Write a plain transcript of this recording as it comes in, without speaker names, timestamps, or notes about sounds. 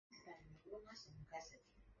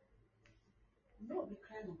No, be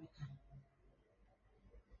crying on the camp.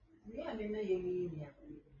 We are in a year.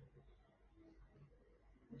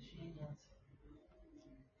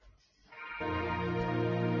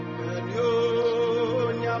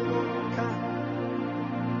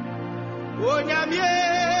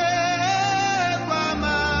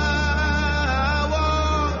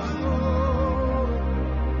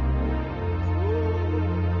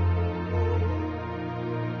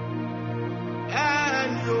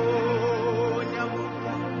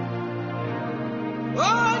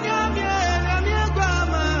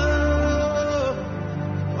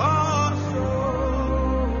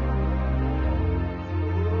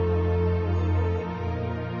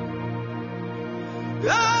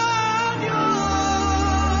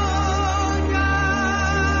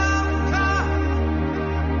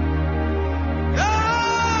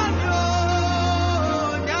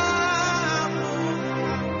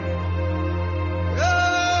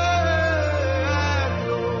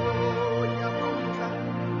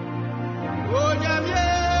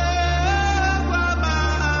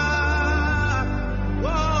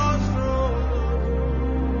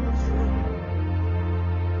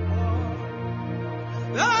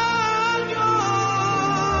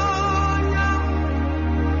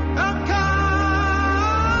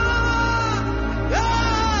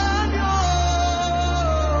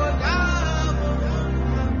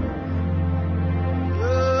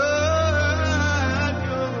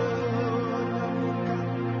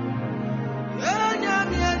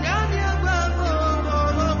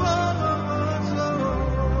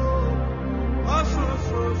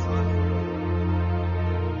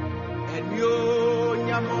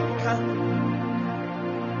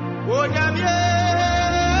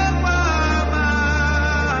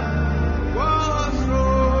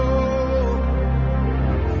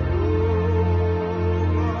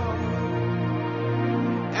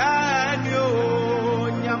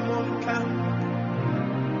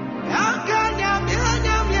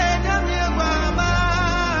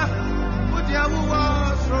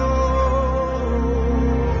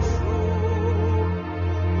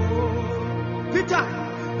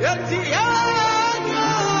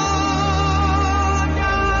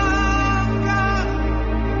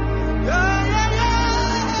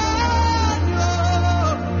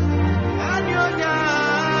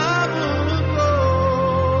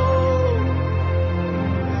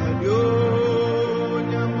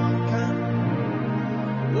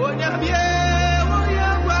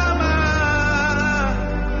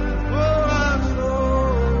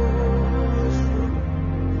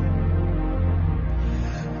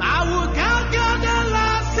 I will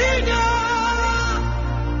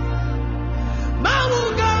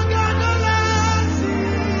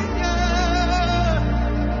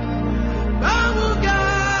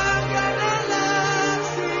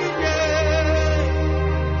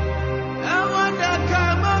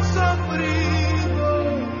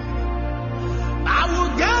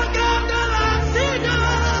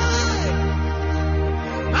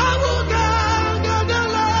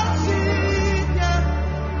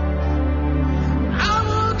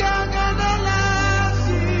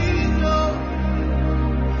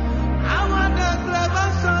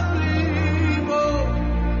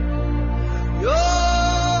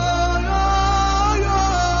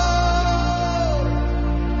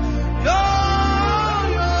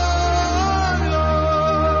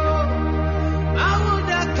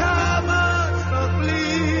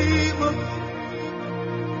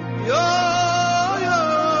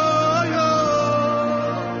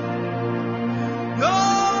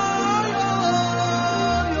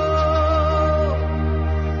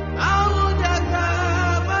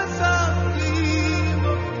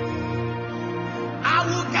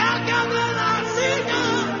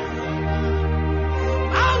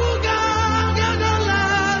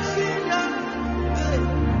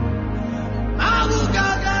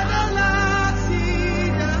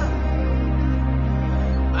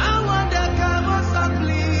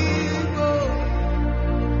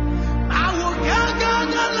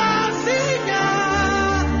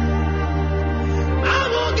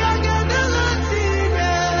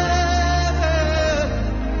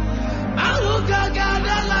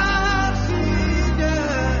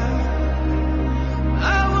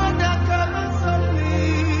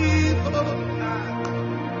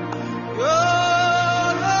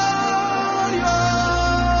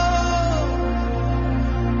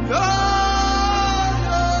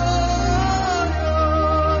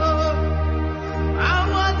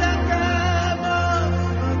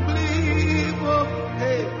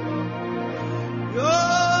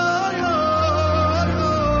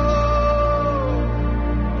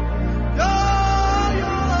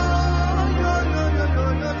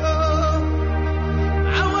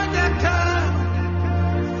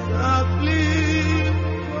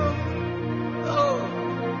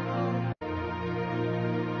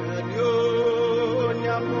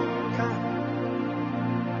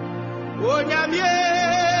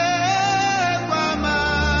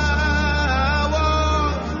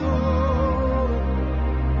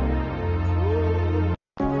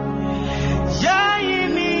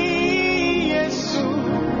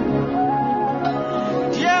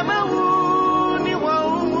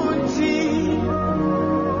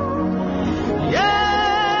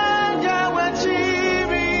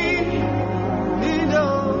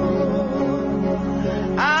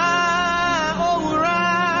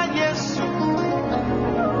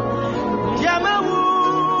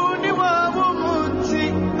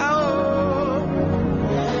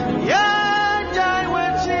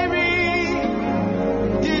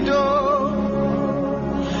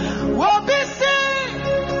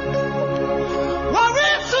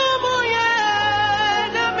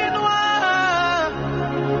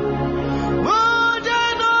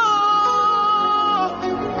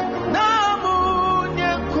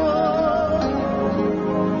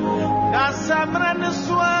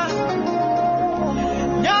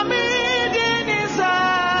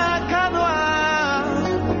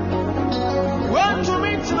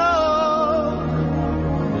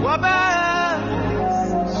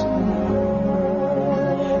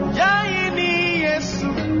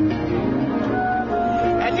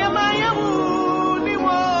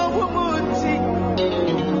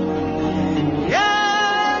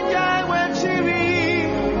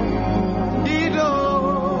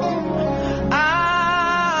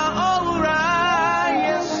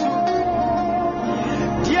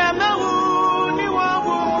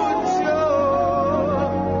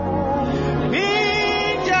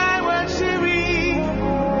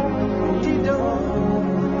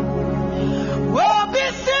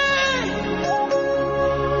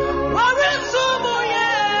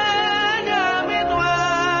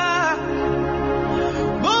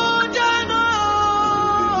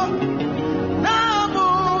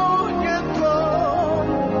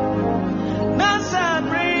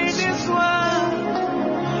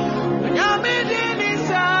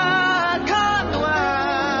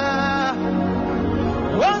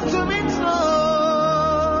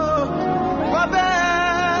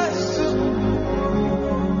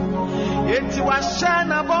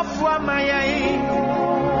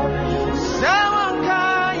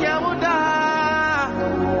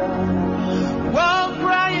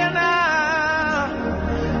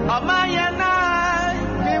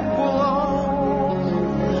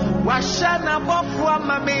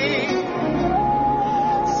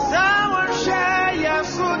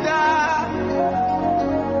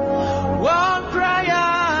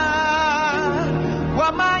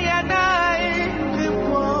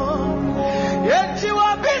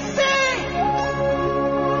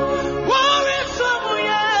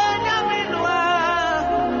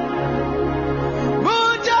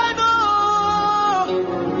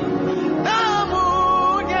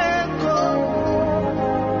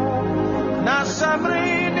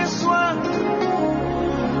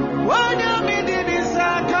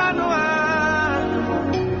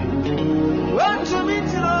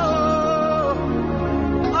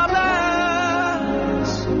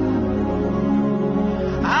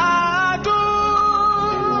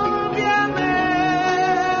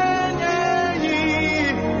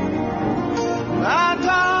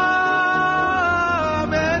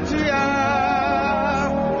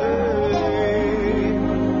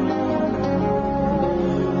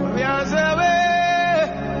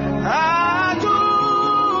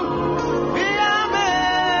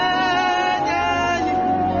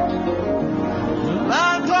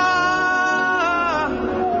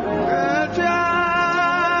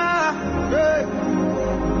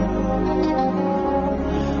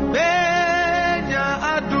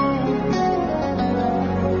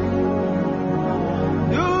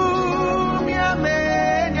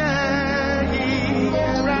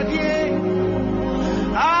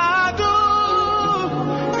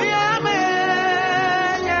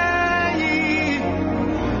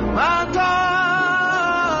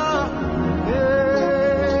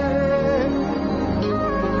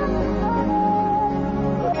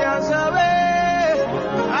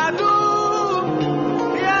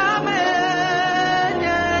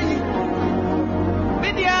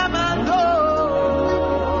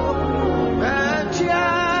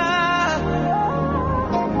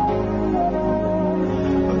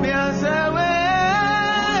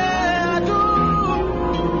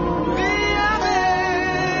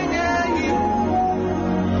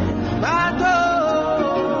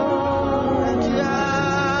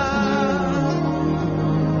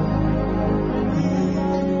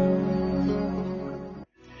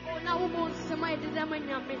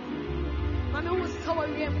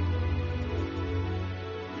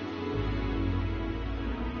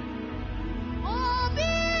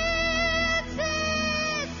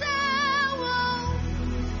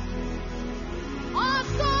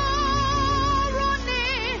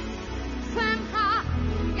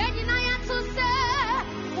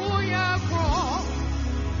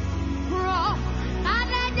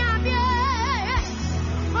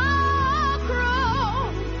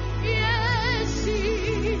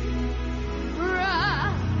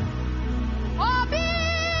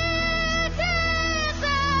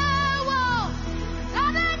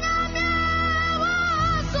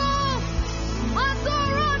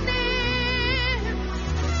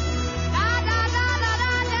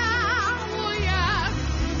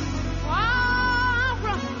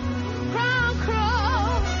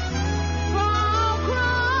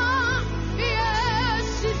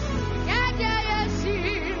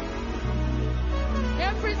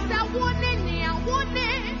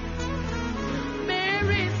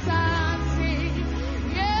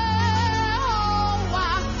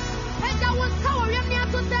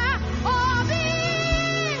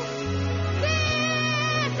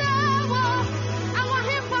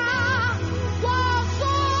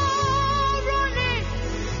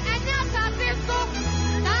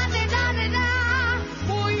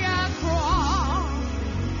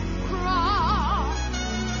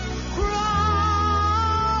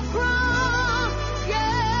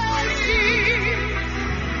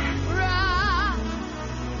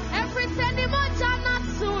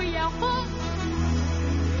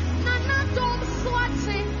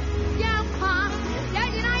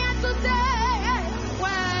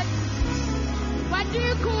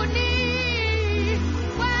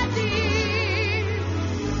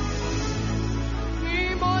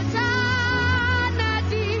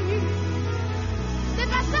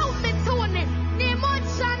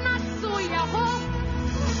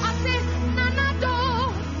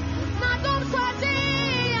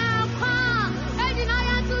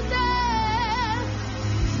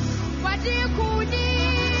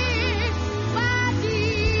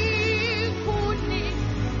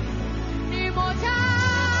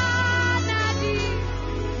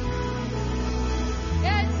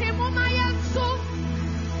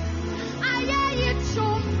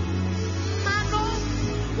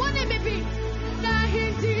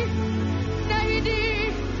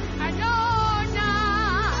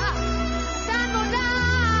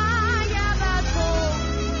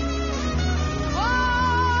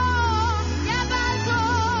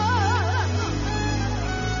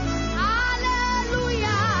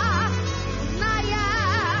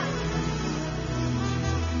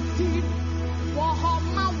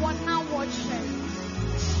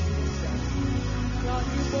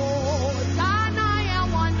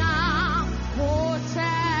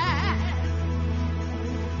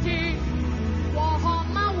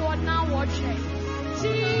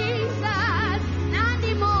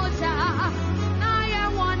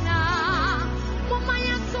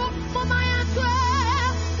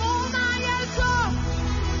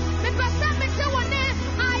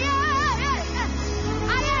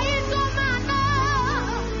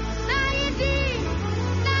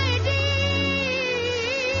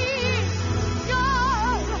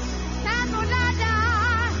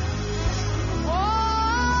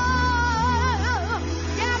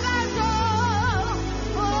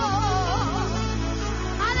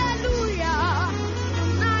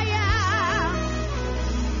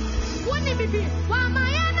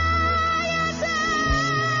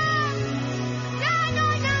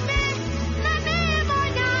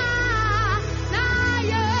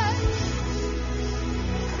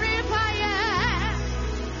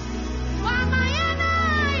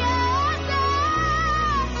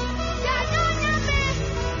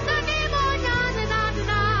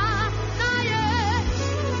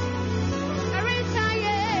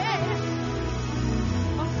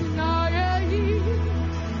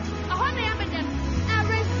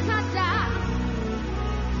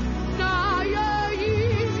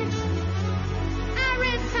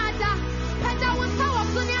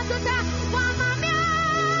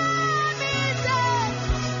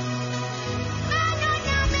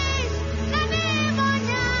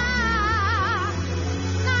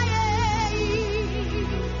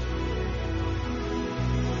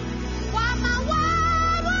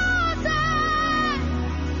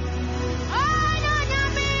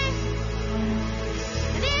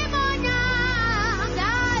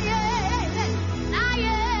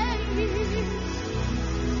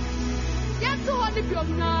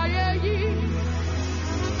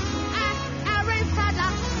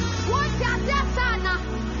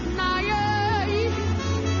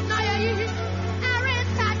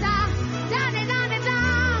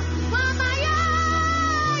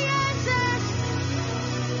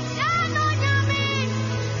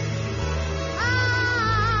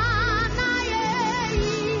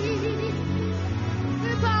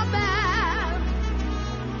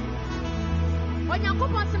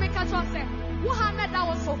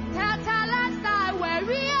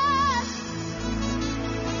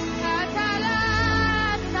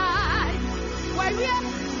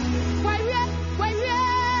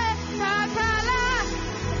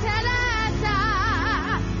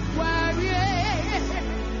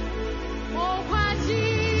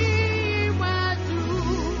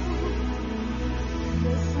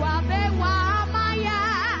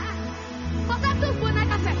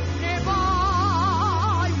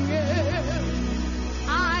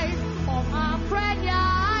I, oh my friend,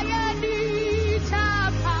 yeah.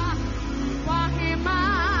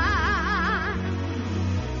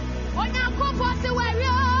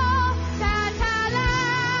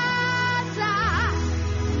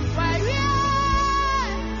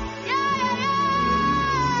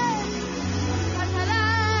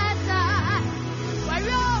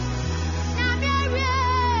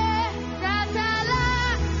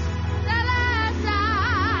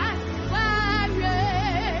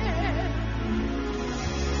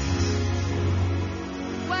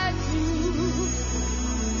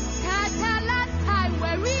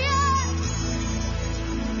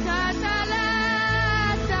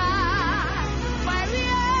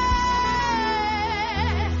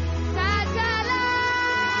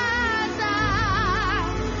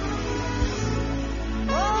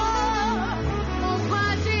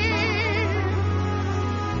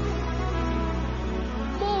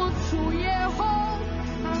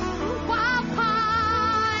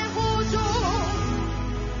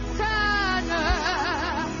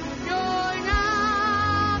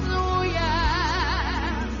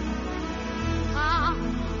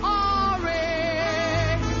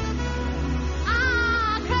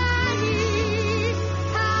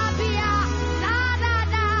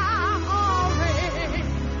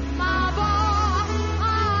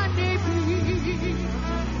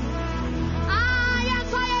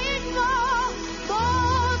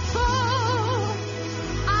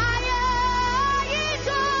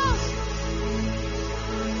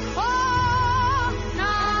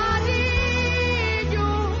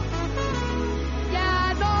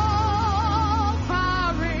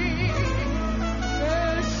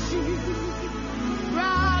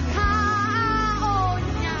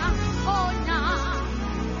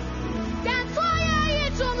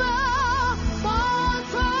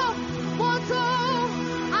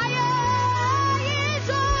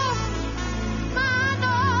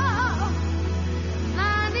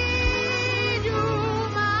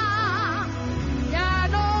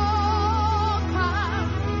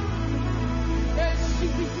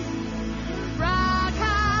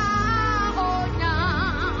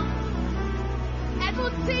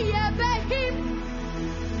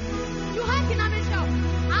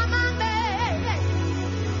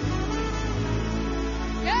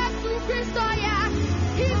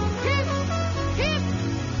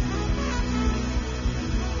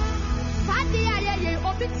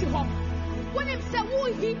 ti ho. When him say wo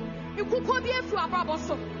hi ikuko bi efu ababo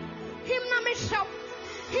so. Him na me show.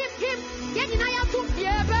 Him ye nyina ya to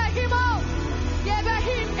ye be him o. Ye be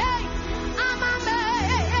him hey. Amame.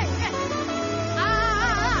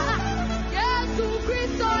 Yesu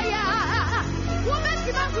Kristo ya. Wo be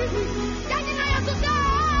ti na Kristo. Ye nyina ya to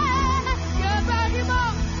ye be him o.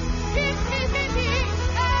 Him.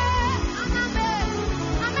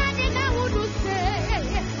 Amame na wo do say.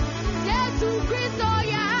 Yesu Kristo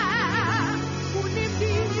ya.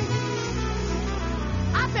 Unimbi.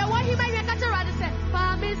 Ape wo hi ma ye ka tera de say. Pa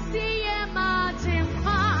me see ye ma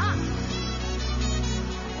timpa.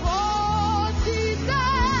 Oh, Jesus.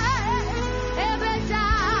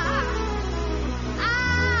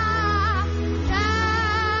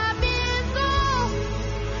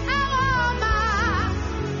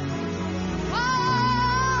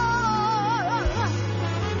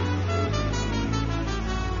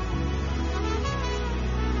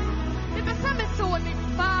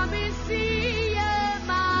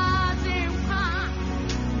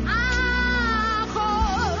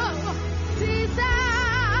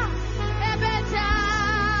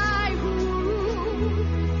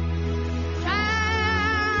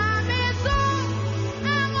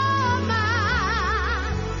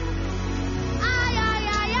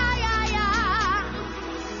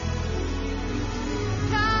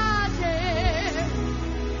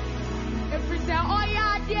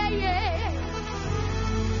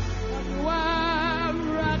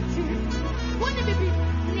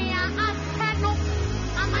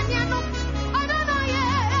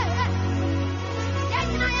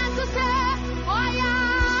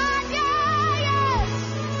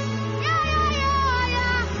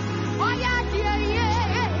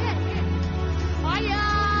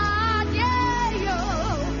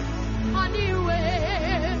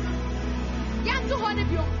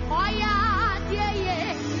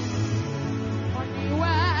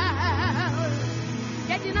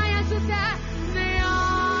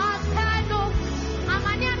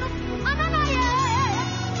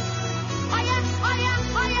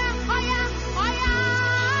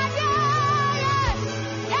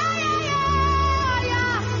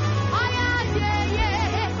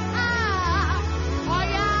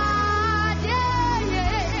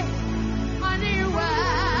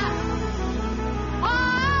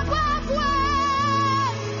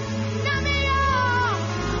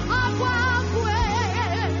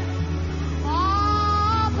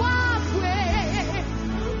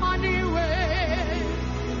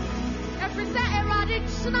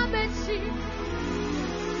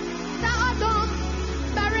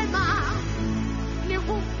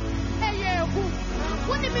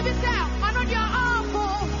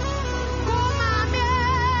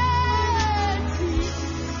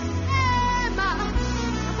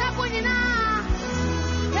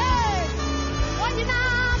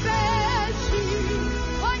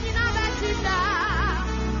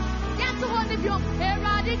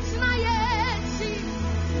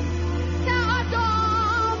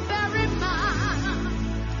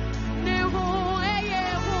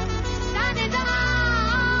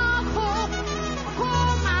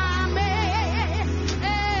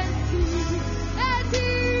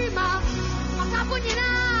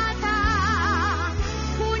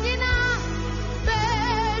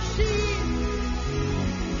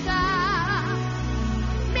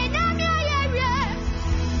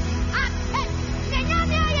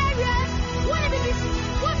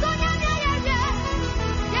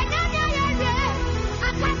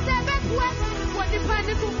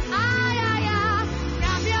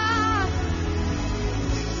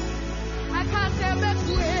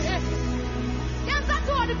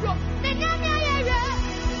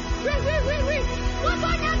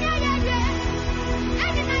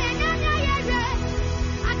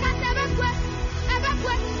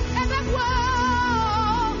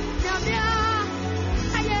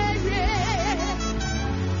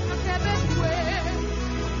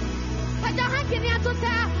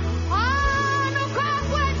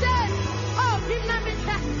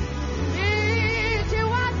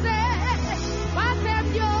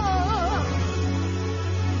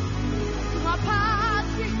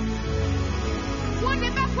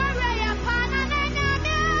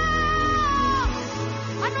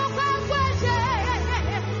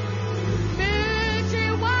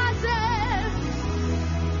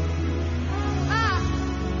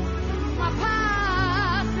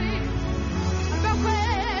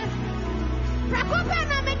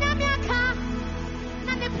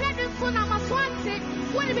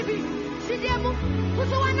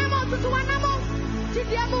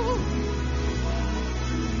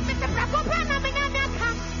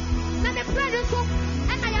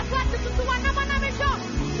 And I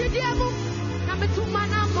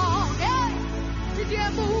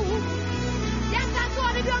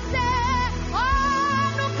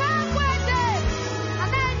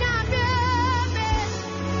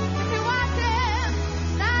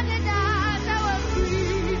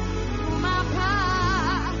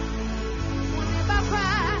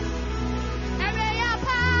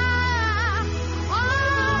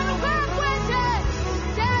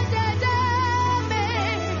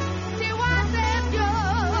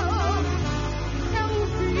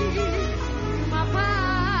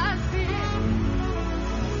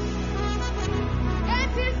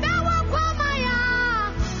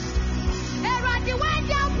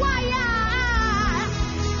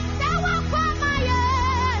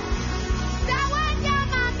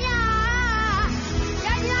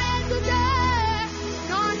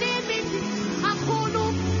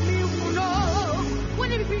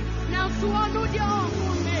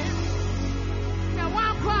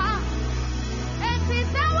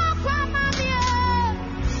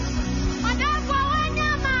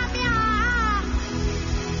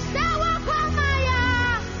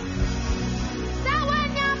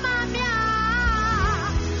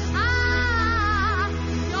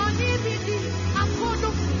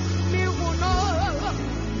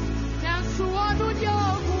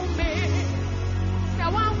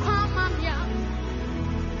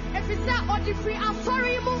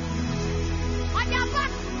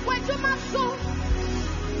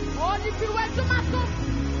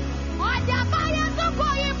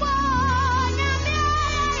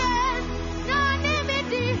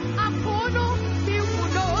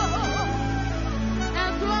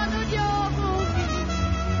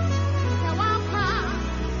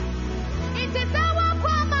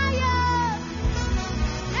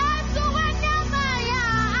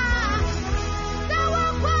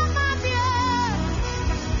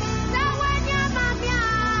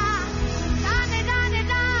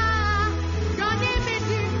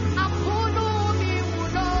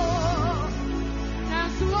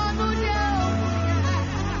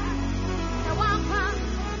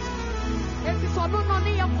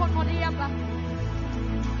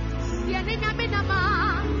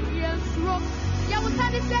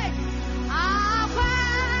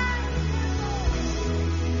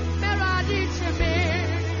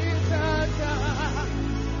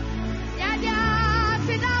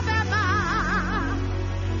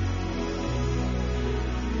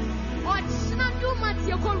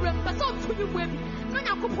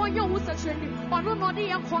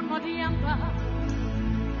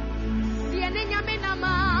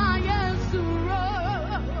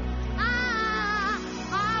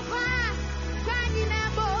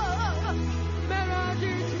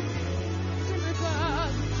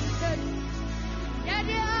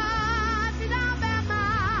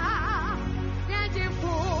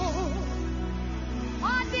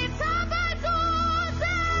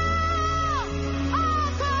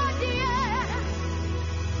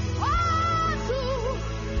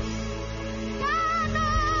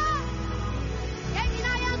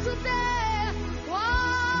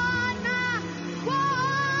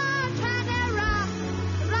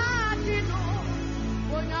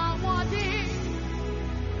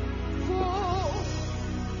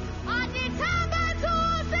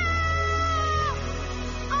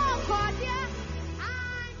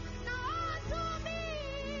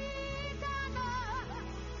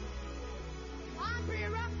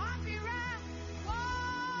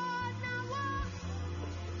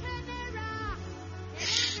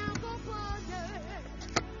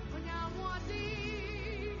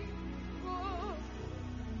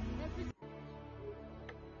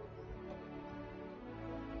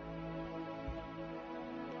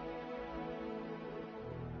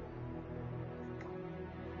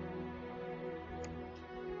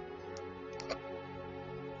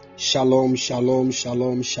Shalom, shalom,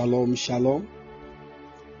 shalom, shalom, shalom.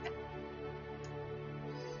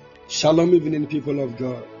 Shalom, evening, people of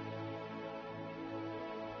God.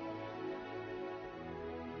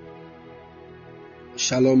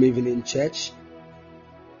 Shalom, evening, church.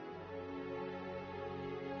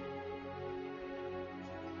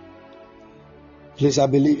 Please, I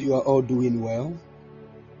believe you are all doing well.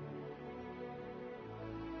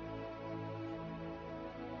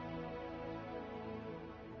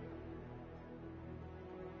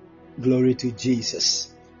 Glory to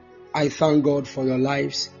Jesus. I thank God for your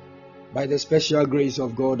lives. By the special grace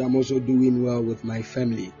of God, I'm also doing well with my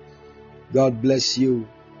family. God bless you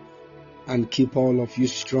and keep all of you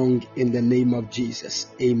strong in the name of Jesus.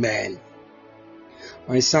 Amen.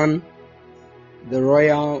 My son, the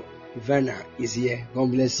Royal Werner is here.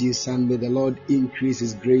 God bless you, son. May the Lord increase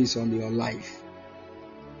His grace on your life.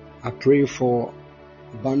 I pray for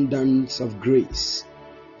abundance of grace,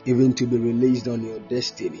 even to be released on your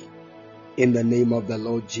destiny. In the name of the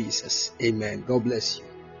Lord Jesus. Amen. God bless you.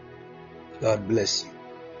 God bless you.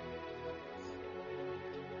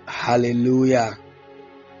 Hallelujah.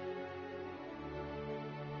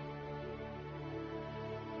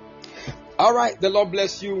 All right. The Lord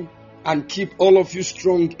bless you and keep all of you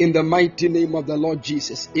strong in the mighty name of the Lord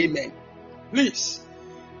Jesus. Amen. Please,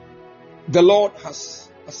 the Lord has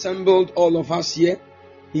assembled all of us here.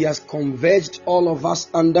 He has converged all of us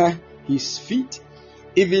under His feet,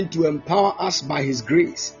 even to empower us by His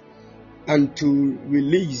grace and to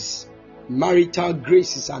release marital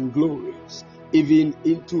graces and glories even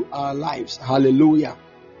into our lives. Hallelujah.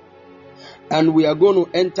 And we are going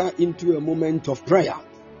to enter into a moment of prayer.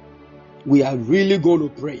 We are really going to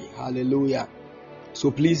pray. Hallelujah.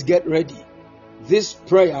 So please get ready. This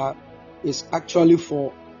prayer is actually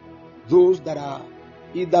for those that are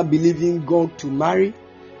either believing God to marry,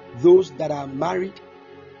 those that are married,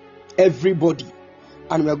 everybody.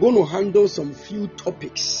 And we're going to handle some few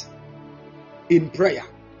topics in prayer.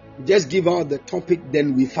 Just give out the topic,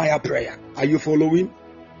 then we fire prayer. Are you following?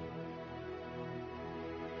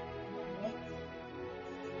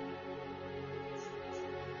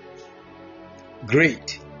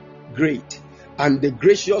 Great. And the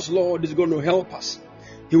gracious Lord is going to help us.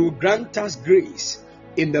 He will grant us grace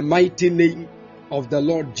in the mighty name of the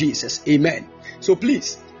Lord Jesus. Amen. So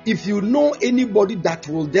please, if you know anybody that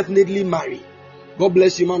will definitely marry, God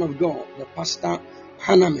bless you, man of God. The pastor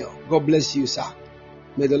Hanamel, God bless you, sir.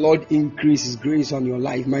 May the Lord increase His grace on your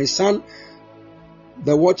life. My son,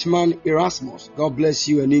 the watchman Erasmus, God bless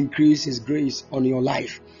you and increase His grace on your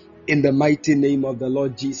life in the mighty name of the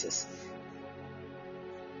Lord Jesus.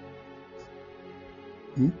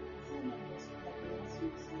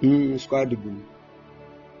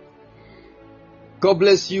 God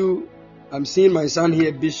bless you. I'm seeing my son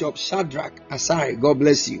here, Bishop Shadrach Asai. God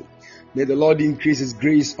bless you. May the Lord increase His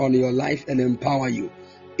grace on your life and empower you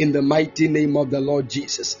in the mighty name of the Lord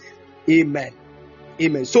Jesus. Amen.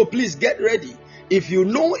 Amen. So please get ready. If you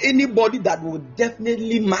know anybody that will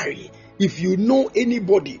definitely marry, if you know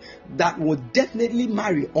anybody that will definitely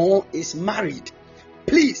marry or is married,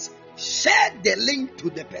 please share the link to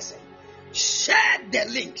the person. Share the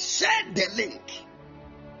link. Share the link.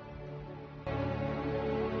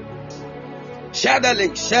 Share the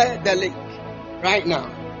link. Share the link right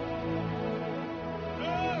now.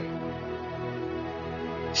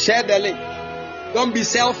 Share the link. Don't be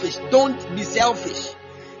selfish. Don't be selfish.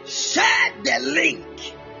 Share the link.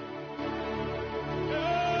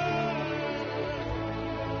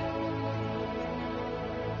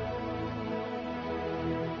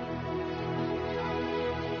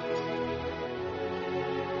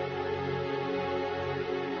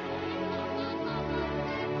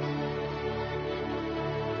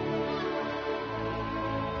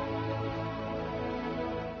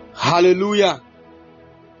 Hallelujah.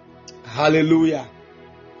 Hallelujah.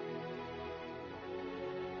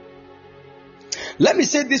 Let me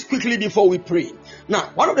say this quickly before we pray.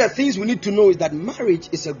 Now, one of the things we need to know is that marriage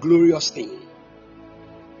is a glorious thing.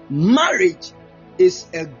 Marriage is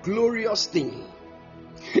a glorious thing.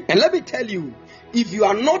 And let me tell you, if you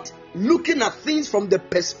are not looking at things from the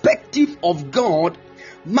perspective of God,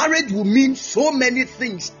 marriage will mean so many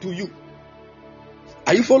things to you.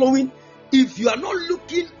 Are you following? If you are not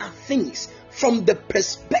looking at things from the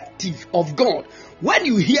perspective of God, when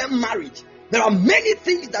you hear marriage, there are many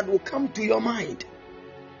things that will come to your mind.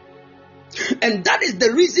 And that is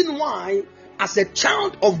the reason why, as a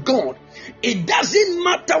child of God, it doesn't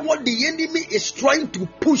matter what the enemy is trying to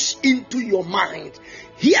push into your mind.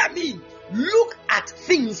 Hear me. Look at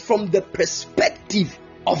things from the perspective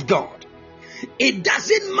of God. It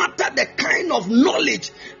doesn't matter the kind of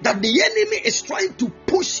knowledge that the enemy is trying to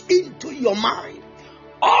push into your mind.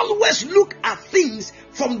 Always look at things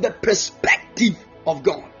from the perspective of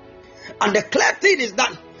God. And the clear thing is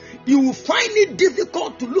that you will find it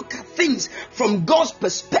difficult to look at things from God's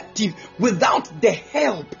perspective without the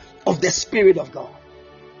help of the Spirit of God.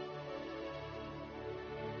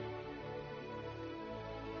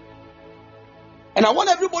 And I want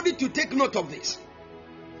everybody to take note of this.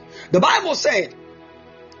 The Bible said,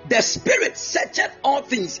 the Spirit searcheth all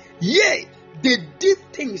things, yea, the deep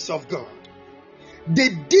things of God. The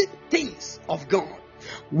deep things of God.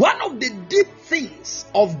 One of the deep things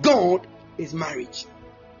of God is marriage.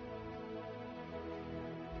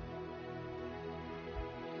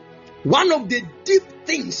 One of the deep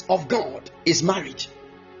things of God is marriage.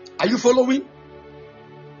 Are you following?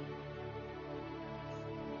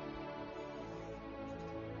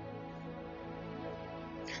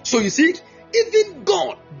 So you see, even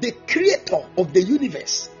God, the creator of the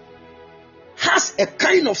universe, has a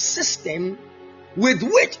kind of system with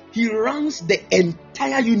which he runs the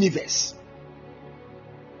entire universe.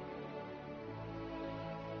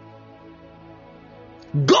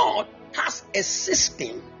 God has a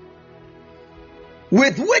system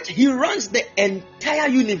with which he runs the entire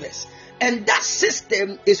universe, and that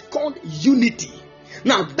system is called unity.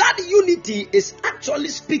 Now, that unity is actually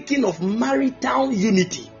speaking of marital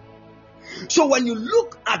unity. So when you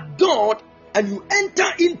look at God and you enter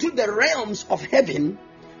into the realms of heaven,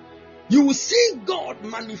 you will see God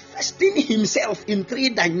manifesting himself in 3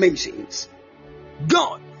 dimensions.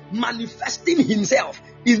 God manifesting himself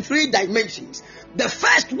in 3 dimensions. The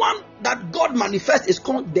first one that God manifests is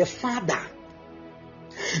called the Father.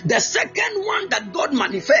 The second one that God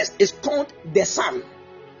manifests is called the Son.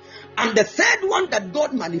 And the third one that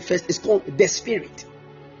God manifests is called the Spirit.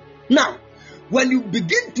 Now, when you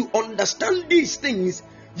begin to understand these things,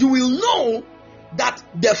 you will know that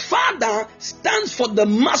the Father stands for the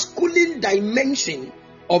masculine dimension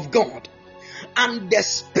of God, and the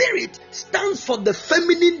Spirit stands for the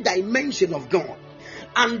feminine dimension of God,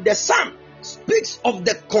 and the Son speaks of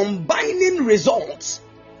the combining results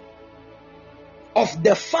of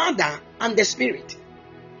the Father and the Spirit.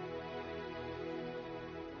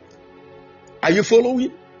 Are you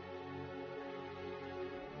following?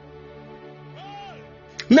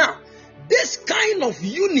 Now, this kind of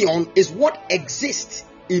union is what exists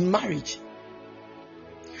in marriage.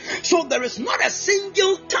 So there is not a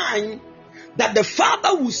single time that the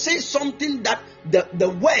Father will say something that the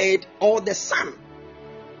Word or the Son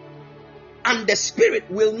and the Spirit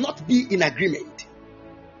will not be in agreement.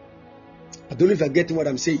 I don't know if you're getting what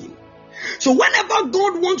I'm saying. So whenever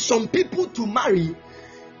God wants some people to marry,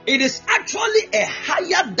 it is actually a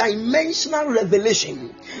higher dimensional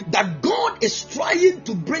revelation that God is trying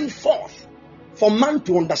to bring forth for man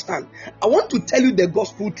to understand. I want to tell you the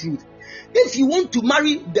gospel truth. If you want to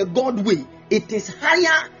marry the God way, it is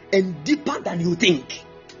higher and deeper than you think.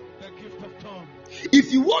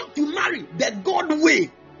 If you want to marry the God way,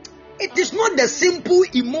 it is not the simple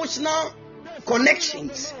emotional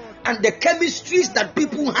connections and the chemistries that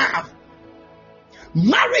people have.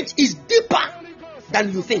 Marriage is deeper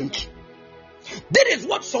than you think. That is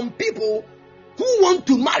what some people who want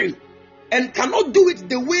to marry and cannot do it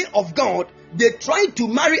the way of God, they try to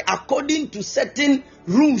marry according to certain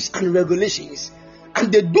rules and regulations,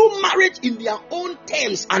 and they do marriage in their own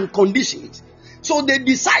terms and conditions. So they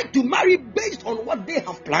decide to marry based on what they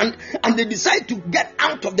have planned, and they decide to get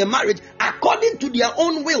out of the marriage according to their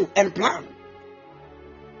own will and plan.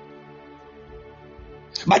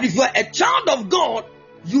 But if you are a child of God,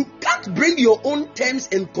 you can't bring your own terms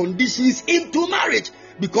and conditions into marriage,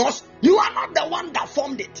 because you are not the one that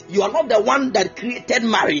formed it. You are not the one that created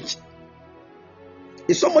marriage.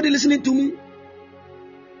 Is somebody listening to me?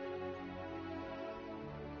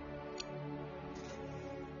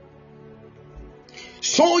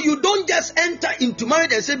 So you don't just enter into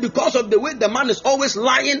marriage and say, because of the way the man is always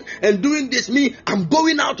lying and doing this, I'm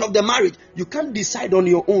going out of the marriage. You can't decide on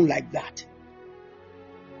your own like that.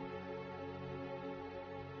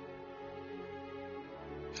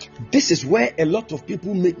 This is where a lot of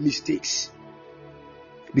people make mistakes,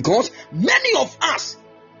 because many of us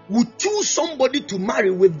would choose somebody to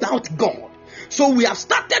marry without God. So we have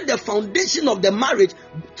started the foundation of the marriage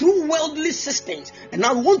through worldly systems, and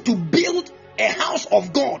now we want to build a house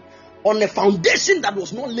of God on a foundation that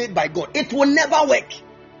was not laid by God. It will never work.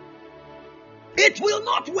 It will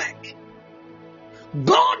not work.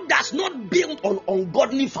 God does not build on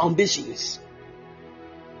ungodly foundations.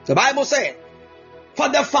 The Bible says, for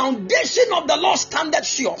the foundation of the Lord standeth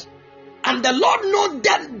sure, and the Lord knoweth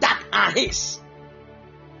them that are his.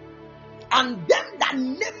 And them that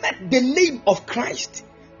nameth the name of Christ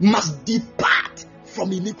must depart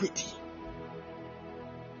from iniquity.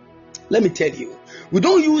 Let me tell you, we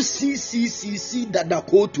don't use C that are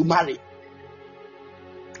called to marry.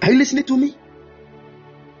 Are you listening to me?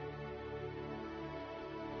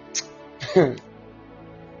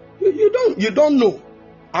 You don't know.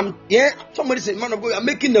 Somebody said, man of God, you're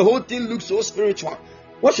making the whole thing look so spiritual.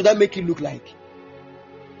 What should I make it look like?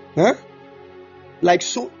 Huh? Like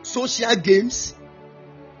social games?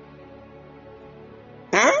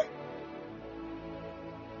 Huh?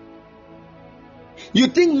 You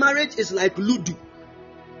think marriage is like Ludo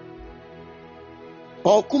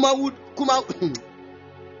or Kuma?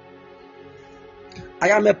 I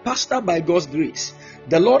am a pastor by God's grace.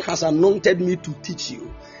 The Lord has anointed me to teach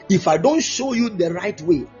you. If I don't show you the right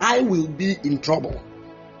way, I will be in trouble.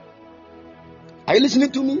 Are you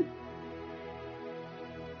listening to me?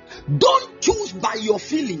 Don't choose by your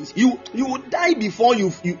feelings. You will die before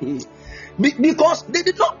you because they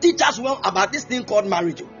did not teach us well about this thing called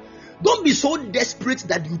marriage. Don't be so desperate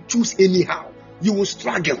that you choose anyhow. You will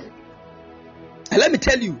struggle. And let me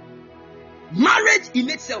tell you, marriage in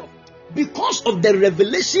itself, because of the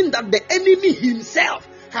revelation that the enemy himself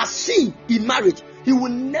has seen in marriage, he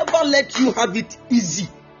will never let you have it easy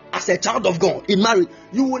as a child of God in marriage.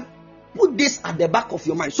 You will put this at the back of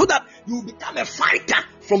your mind so that you will become a fighter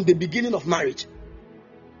from the beginning of marriage.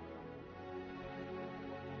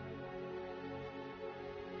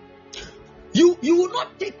 You will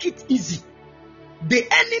not take it easy. The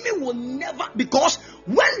enemy will never, because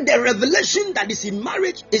when the revelation that is in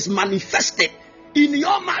marriage is manifested in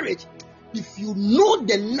your marriage, if you know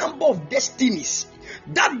the number of destinies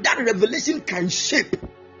that revelation can shape,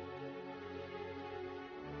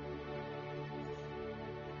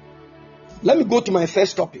 let me go to my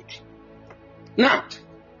first topic. Now,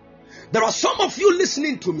 there are some of you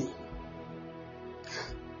listening to me.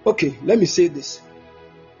 Okay, let me say this.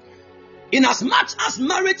 In as much as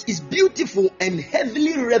marriage is beautiful and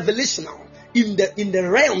heavily revelational in the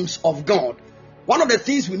realms of God, one of the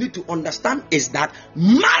things we need to understand is that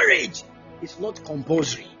marriage is not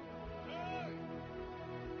compulsory.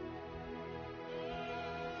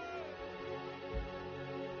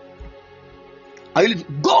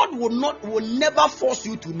 God will never force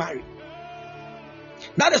you to marry.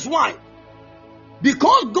 That is why,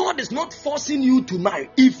 because God is not forcing you to marry,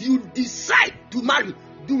 if you decide to marry,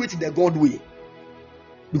 do it the God way.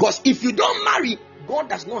 Because if you don't marry, God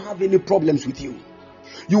does not have any problems with you.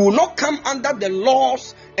 You will not come under the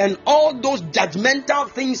laws and all those judgmental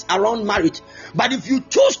things around marriage. But if you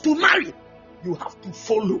choose to marry, you have to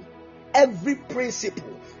follow every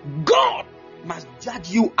principle. God must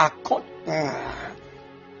judge you according.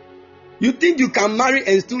 You think you can marry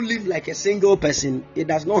and still live like a single person? It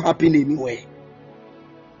does not happen anywhere.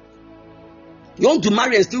 You want to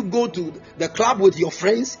marry and still go to the club with your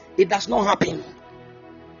friends? It does not happen.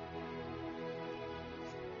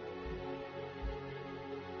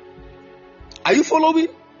 Are you following?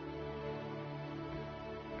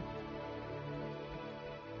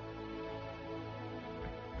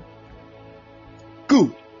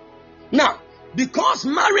 Good. Now, because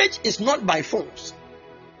marriage is not by force,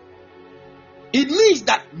 it means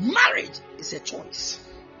that marriage is a choice.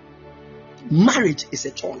 Marriage is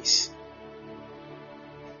a choice.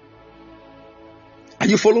 Are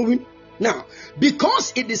you following? Now,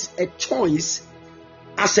 because it is a choice,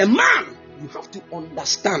 as a man, you have to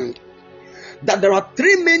understand that there are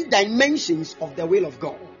three main dimensions of the will of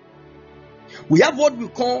God. We have what we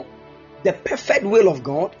call the perfect will of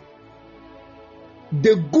God,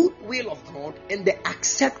 the good will of God, and the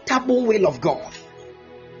acceptable will of God.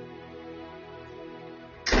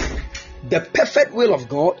 The perfect will of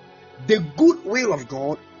God, the good will of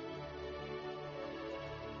God,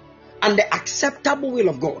 and the acceptable will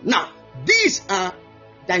of God. Now, these are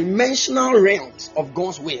dimensional realms of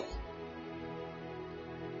God's will.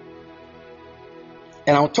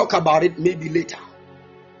 And I'll talk about it maybe later.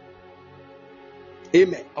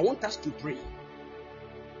 Amen. I want us to pray.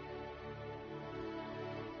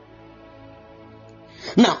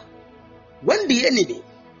 Now, when the enemy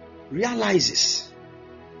realizes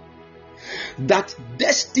that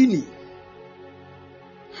destiny,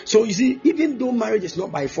 so you see, even though marriage is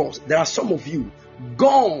not by force, there are some of you,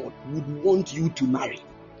 God would want you to marry.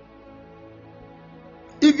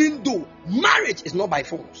 Even though marriage is not by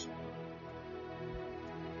force.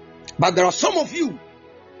 But there are some of you,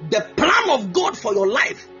 the plan of God for your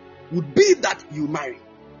life would be that you marry.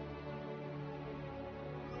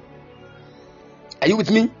 Are you with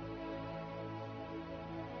me?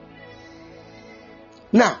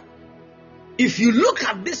 Now, if you look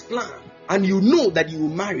at this plan and you know that you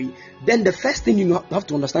will marry, then the first thing you have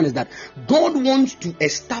to understand is that God wants to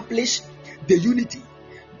establish the unity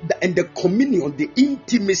and the communion, the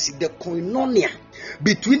intimacy, the koinonia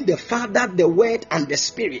between the Father, the Word, and the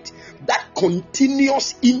Spirit. That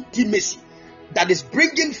continuous intimacy that is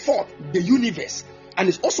bringing forth the universe and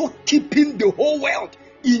is also keeping the whole world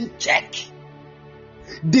in check.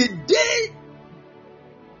 The day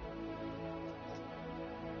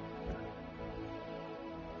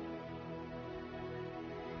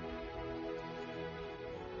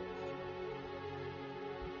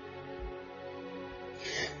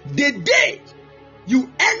you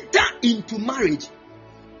enter into marriage,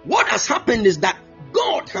 what has happened is that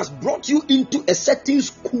God has brought you into a certain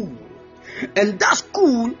school, and that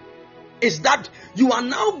school is that you are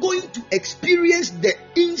now going to experience the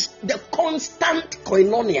constant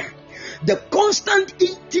koinonia, the constant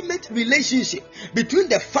intimate relationship between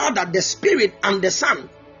the Father, the Spirit, and the Son.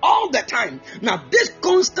 all the time. Now, this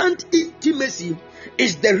constant intimacy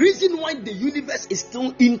is the reason why the universe is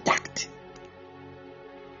still intact.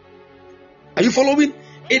 Are you following?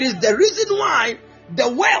 It is the reason why the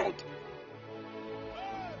world,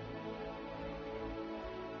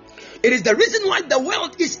 it is the reason why the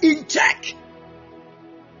world is in check.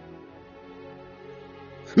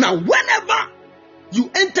 Now, whenever you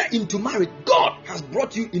enter into marriage, God has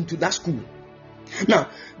brought you into that school. Now,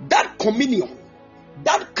 that communion,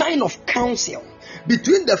 that kind of counsel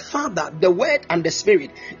between the Father, the Word, and the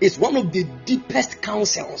Spirit is one of the deepest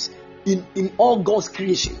counsels in all God's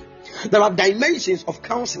creation. There are dimensions of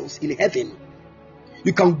counsels in heaven.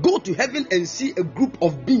 You can go to heaven and see a group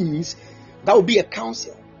of beings. That will be a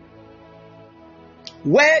council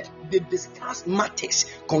where they discuss matters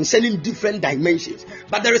concerning different dimensions.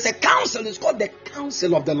 But there is a council, it's called the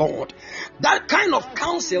counsel of the Lord. That kind of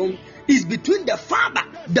counsel is between the Father,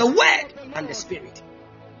 the Word, and the Spirit.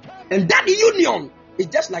 And that union is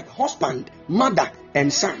just like husband, mother,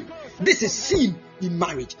 and son. This is seen in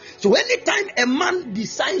marriage. So anytime a man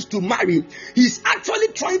decides to marry, he's actually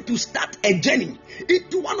trying to start a journey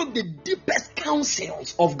into one of the deepest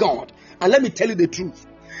counsels of God. And let me tell you the truth.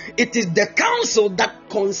 It is the counsel that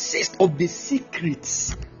consists of the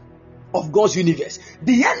secrets of God's universe.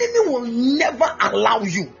 The enemy will never allow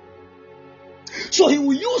you. So he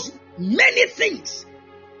will use many things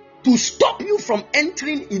to stop you from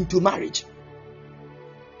entering into marriage.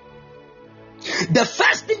 The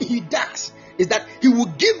first thing he does is that he will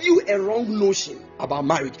give you a wrong notion about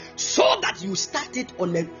marriage so that you start it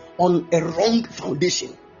on a wrong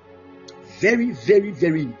foundation. Very, very,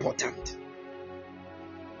 very important.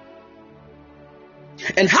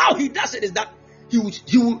 And how he does it is that he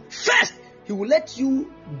will let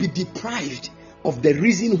you be deprived of the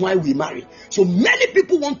reason why we marry. So many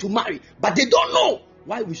people want to marry, but they don't know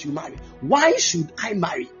why we should marry. Why should I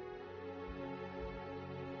marry?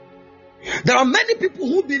 There are many people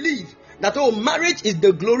who believe that marriage is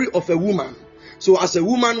the glory of a woman. So as a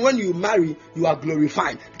woman, when you marry, you are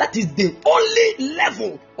glorified. That is the only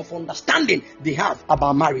level of understanding they have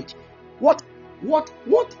about marriage. What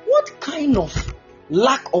kind of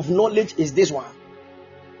lack of knowledge is this one?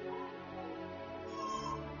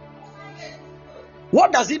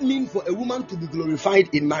 What does it mean for a woman to be glorified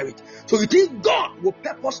in marriage? So you think God will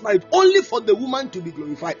purpose marriage only for the woman to be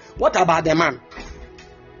glorified? What about the man?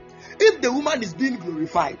 If the woman is being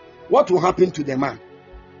glorified, what will happen to the man?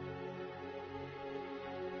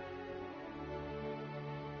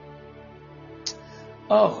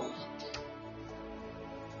 Oh.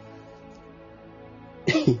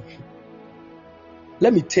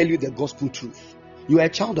 Let me tell you the gospel truth. You are a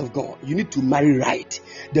child of God. You need to marry right.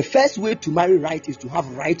 The first way to marry right is to have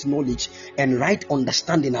right knowledge and right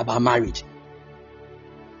understanding about marriage.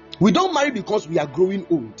 We don't marry because we are growing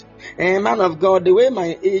old. Man of God, the way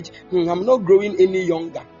my age, I'm not growing any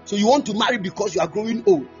younger. So you want to marry because you are growing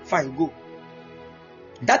old. Fine, go.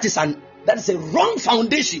 That is a wrong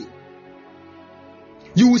foundation.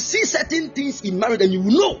 You will see certain things in marriage and you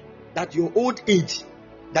will know that your old age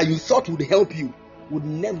that you thought would help you would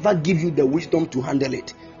never give you the wisdom to handle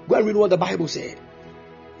it. Go and read what the Bible said.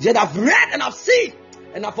 He said, I've read and I've seen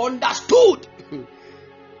and I've understood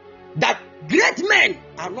that great men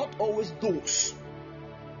are not always those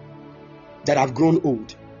that have grown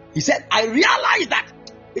old. He said, I realize that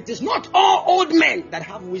it is not all old men that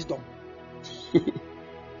have wisdom.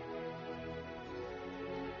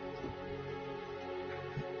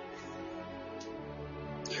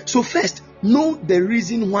 So first, know the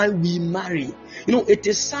reason why we marry. It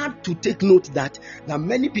is sad to take note that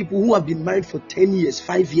many people who have been married for 10 years,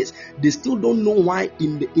 5 years, they still don't know why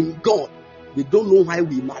in God, they don't know why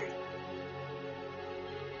we marry.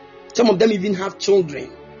 Some of them even have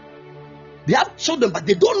children. They have children, but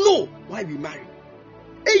they don't know why we marry.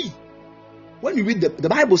 Hey, when you read the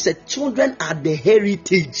Bible said children are the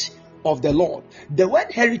heritage of the Lord. The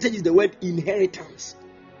word heritage is the word inheritance.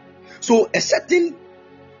 So a certain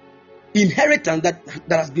inheritance that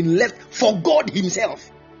has been left for God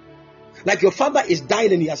himself. Like your father is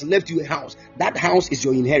dying and he has left you a house. That house is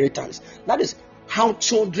your inheritance. That is how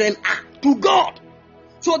children are to God.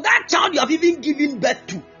 So that child you have even given birth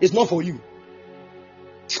to is not for you.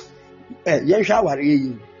 That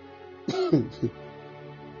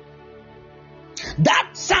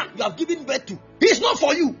son you have given birth to, he is not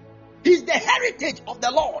for you. He is the heritage of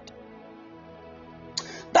the Lord.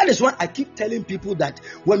 That is why I keep telling people that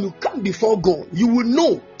when you come before God, you will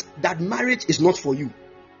know that marriage is not for you.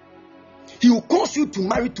 He will cause you to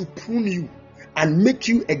marry to prune you and make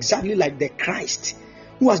you exactly like the Christ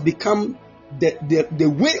who has become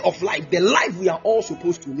the way of life, the life we are all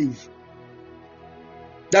supposed to live.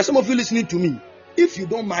 There are some of you listening to me. If you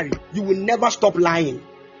don't marry, you will never stop lying.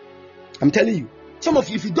 I'm telling you. Some of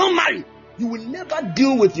you, if you don't marry, you will never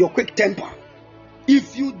deal with your quick temper.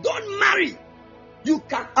 If you don't marry, you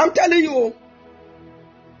can. I'm telling you.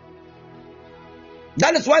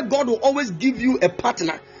 That is why God will always give you a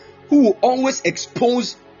partner who will always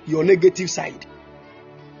expose your negative side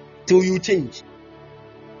till you change.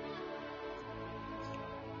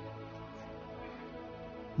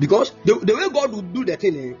 Because the way God will do the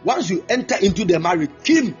thing, once you enter into the marriage,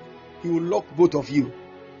 He will lock both of you.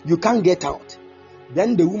 You can't get out.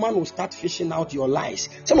 Then the woman will start fishing out your lies.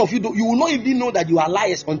 Some of you you will not even know that you are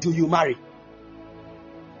liars until you marry.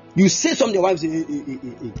 You say something, your wife say, hey,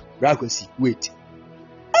 Brakwesi, wait.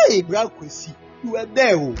 Hey, Brakwesi, you were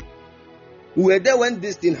there. Oh. You were there when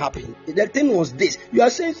this thing happened. The thing was this. You are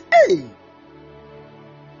saying, hey.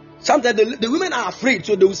 Sometimes the women are afraid,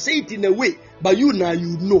 so they will say it in a way. But you now,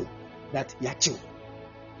 you know that you are true.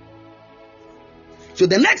 So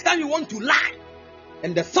the next time you want to lie,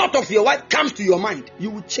 and the thought of your wife comes to your mind, you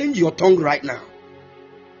will change your tongue right now.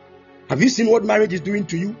 Have you seen what marriage is doing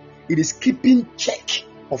to you? It is keeping check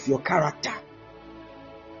of your character.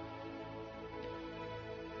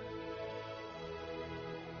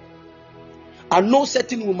 I know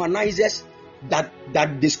certain womanizers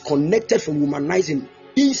that disconnected from womanizing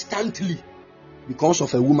instantly because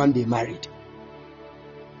of a woman they married.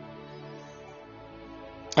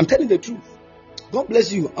 I'm telling the truth. God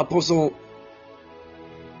bless you, Apostle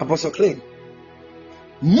Klein.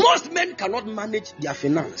 Most men cannot manage their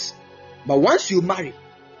finance, but once you marry,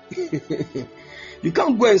 you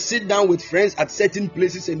can't go and sit down with friends at certain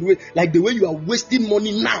places and wait, like the way you are wasting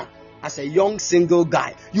money now as a young single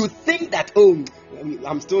guy. You think that, oh,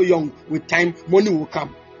 I'm still young, with time money will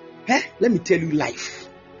come. Let me tell you life.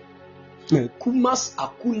 Kumas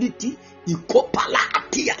akuliti ikopala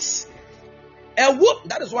atias.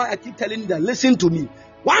 That is why I keep telling them, listen to me.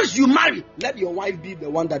 Once you marry, let your wife be the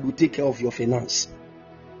one that will take care of your finance.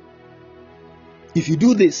 If you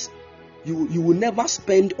do this, you will never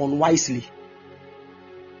spend unwisely.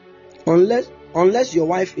 Unless your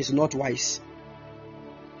wife is not wise.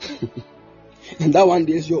 And that one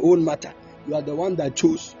is your own matter. You are the one that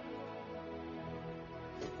chose.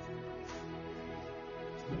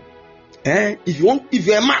 If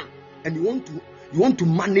you're a man and you want to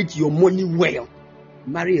manage your money well,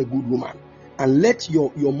 marry a good woman and let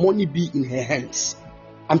your money be in her hands.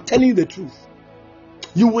 I'm telling you the truth.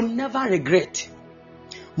 You will never regret.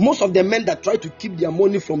 Most of the men that try to keep their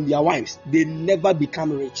money from their wives, they never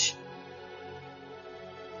become rich.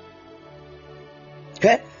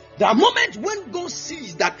 There are moments when God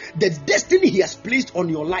sees that the destiny He has placed on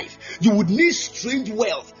your life, you would need strange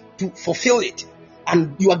wealth to fulfill it.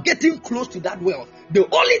 And you are getting close to that wealth. The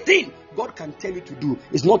only thing God can tell you to do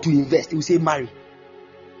is not to invest. He will say, marry.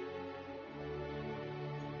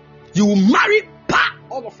 You will marry,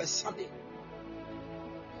 all of a sudden.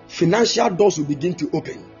 Financial doors will begin to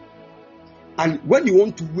open. And when you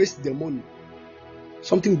want to waste the money,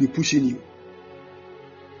 something will be pushing you.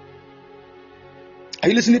 Are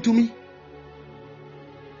you listening to me?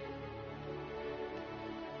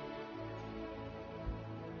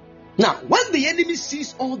 Now, when the enemy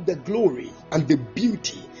sees all the glory and the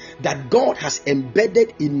beauty that God has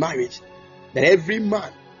embedded in marriage, that every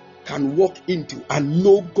man can walk into and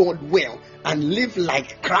know God well and live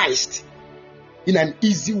like Christ in an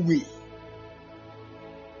easy way,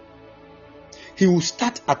 he will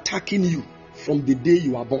start attacking you from the day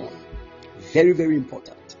you are born. Very, very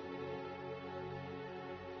important.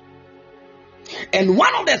 And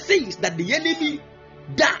one of the things that the enemy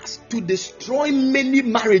does to destroy many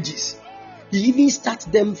marriages, he even starts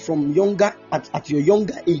them from younger at your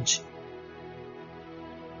younger age.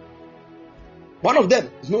 One of them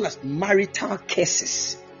is known as marital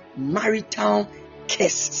curses. Marital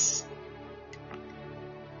curses.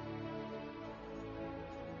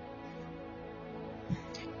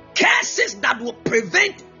 Curses that will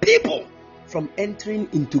prevent people from entering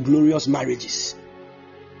into glorious marriages.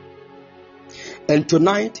 And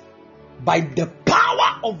tonight, by the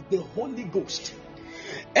power of the Holy Ghost,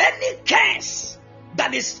 any curse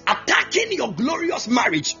that is attacking your glorious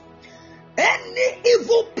marriage, any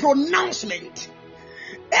evil pronouncement,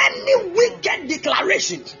 any wicked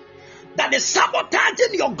declaration that is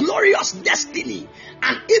sabotaging your glorious destiny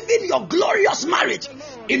and even your glorious marriage,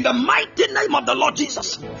 in the mighty name of the Lord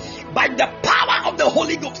Jesus, by the power of the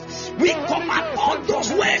Holy Ghost, we command all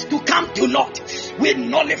those words to come to naught. We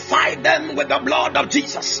nullify them with the blood of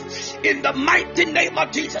Jesus. In the mighty name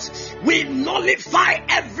of Jesus, we nullify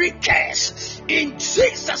every curse in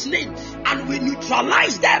Jesus' name, and we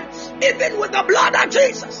neutralize them even with the blood of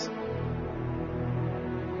Jesus.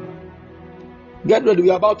 Get ready. We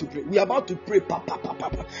are about to pray. We are about to pray. Pa, pa, pa, pa,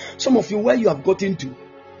 pa. Some of you, where you have gotten to,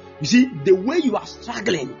 you see, the way you are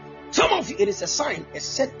struggling, some of you, it is a sign, a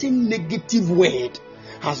certain negative word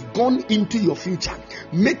has gone into your future,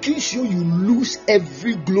 making sure you lose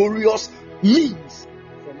every glorious means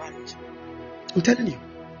for marriage. I'm telling you.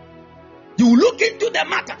 You look into the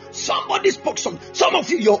matter. Somebody spoke something. Some of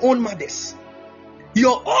you, your own mothers.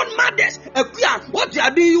 Your own mothers, what you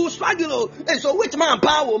are doing, you struggle. And so, which man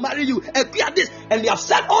power will marry you? This, and they have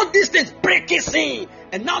said all these things, practicing,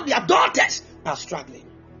 and now their daughters are struggling.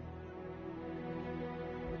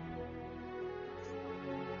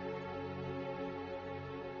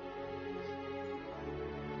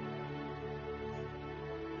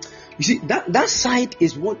 You see, that side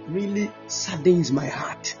is what really saddens my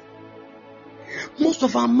heart. Most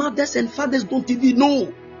of our mothers and fathers don't even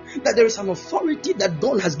know that there is an authority that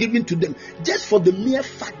God has given to them just for the mere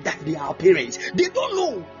fact that they are parents. They don't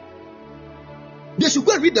know. They should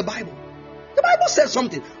go and read the Bible. The Bible says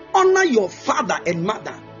something. Honor your father and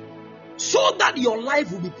mother so that your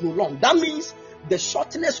life will be prolonged. That means the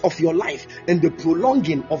shortness of your life and the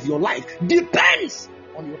prolonging of your life depends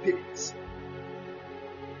on your parents.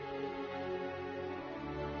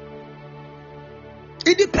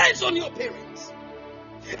 It depends on your parents.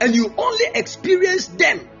 And you only experience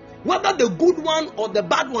them, whether the good one or the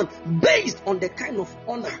bad one, based on the kind of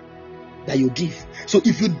honor that you give. So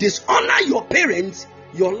if you dishonor your parents,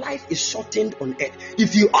 your life is shortened on earth.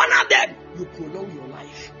 If you honor them, you prolong your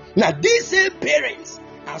life. Now these same parents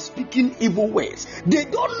are speaking evil words. They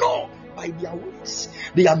don't know by their words.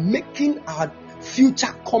 They are making our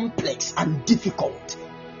future complex and difficult.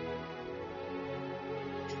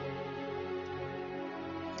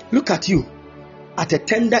 Look at you. At a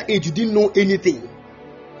tender age, you didn't know anything.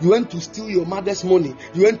 You went to steal your mother's money.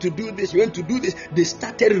 You went to do this. You went to do this. They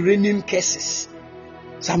started raining curses.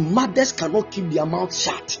 Some mothers cannot keep their mouth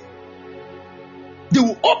shut. They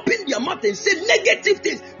will open their mouth and say negative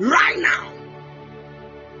things right now.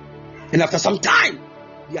 And after some time,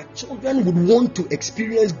 their children would want to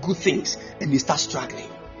experience good things and they start struggling.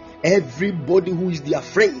 Everybody who is their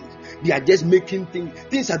friend, they are just making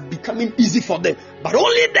things are becoming easy for them. But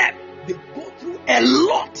only them, they go through a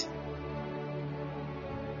lot.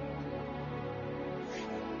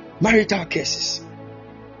 Marital cases.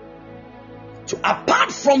 So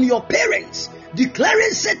apart from your parents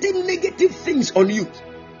declaring certain negative things on you,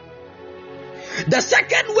 the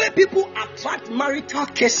second way people attract marital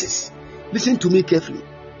cases, listen to me carefully.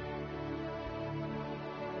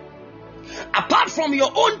 Apart from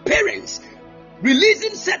your own parents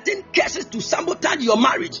releasing certain cases to sabotage your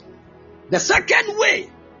marriage, the second way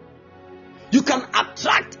you can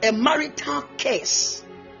attract a marital case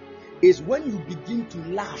is when you begin to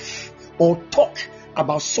laugh or talk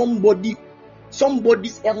about somebody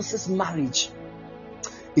else's marriage.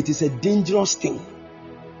 It is a dangerous thing.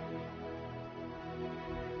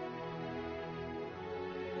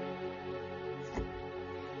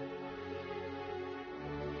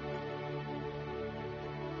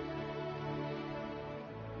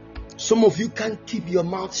 Some of you can't keep your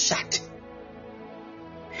mouth shut.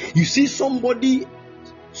 You see somebody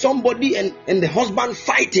and the husband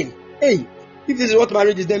fighting. Hey, if this is what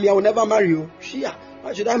marriage is, then I will never marry you. Shia,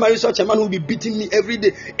 why should I marry such a man who will be beating me every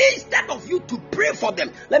day? Instead of you to pray for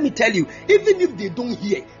them, let me tell you, even if they don't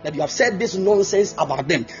hear that you have said this nonsense about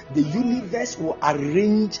them, the universe will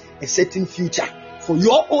arrange a certain future for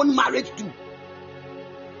your own marriage too.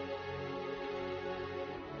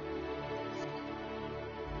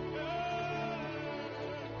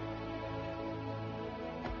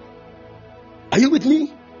 Are you with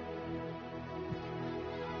me?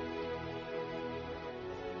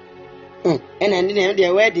 And then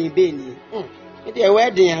the wedding baby. The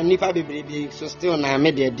wedding and nipa baby, so still now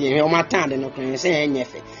made the day. My time, no crane, say,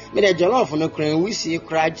 anything. Made a jollof on a crane, we see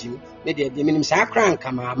cried you, made the minimum sacran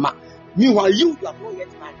come. Meanwhile, you have not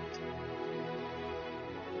yet married.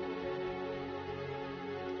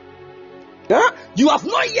 Huh? You have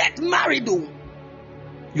not yet married, though.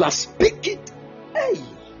 You are speaking. Hey,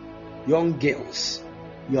 young girls,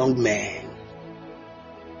 young men.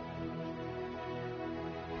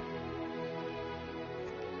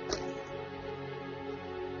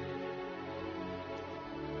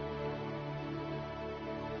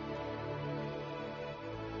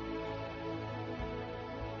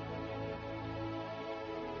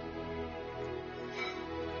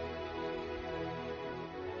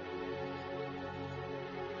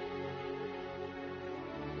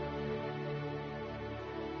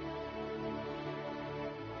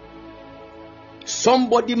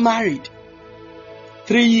 Somebody married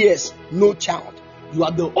 3 years, no child. You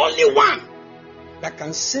are the only one that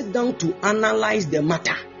can sit down to analyze the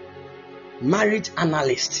matter. Marriage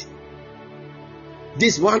analyst.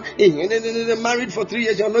 This one, hey, married for 3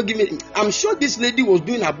 years, you're not giving. I'm sure this lady was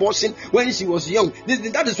doing abortion when she was young.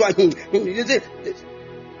 That is why.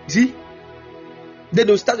 See, they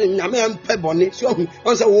don't start.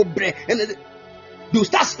 You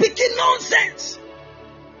start speaking nonsense.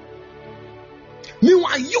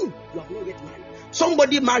 Meanwhile, you have not yet married.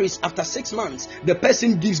 Somebody marries after 6 months, the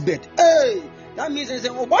person gives birth. Hey, that means they say,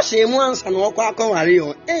 oh, what she wants and what hey,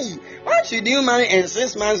 why should you marry in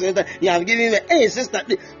 6 months later? You have given birth. Hey, sister.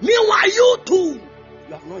 Meanwhile, you too,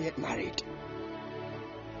 you have not yet married.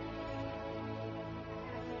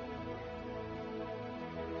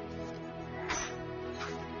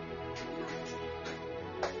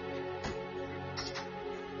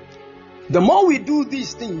 The more we do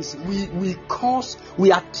these things, we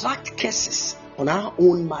attract curses on our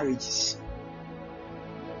own marriages.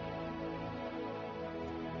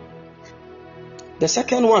 The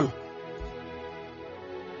second one,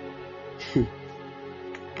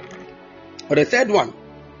 or the third one,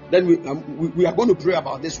 then we are going to pray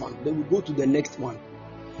about this one. Then we go to the next one.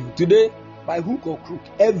 Today, by hook or crook,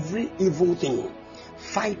 every evil thing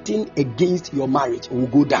fighting against your marriage will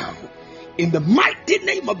go down. In the mighty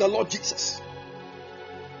name of the Lord Jesus.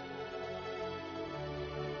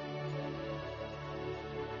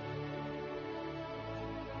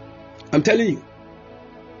 I'm telling you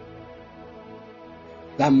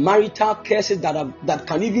that marital curses that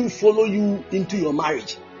can even follow you into your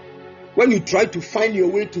marriage. When you try to find your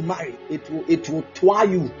way to marry, it will twa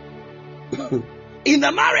you in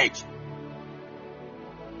the marriage.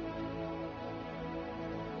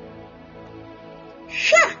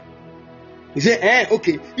 Sure. You say,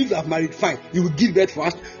 okay, if you have married, fine, you will give birth for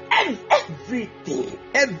us.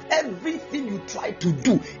 Everything you try to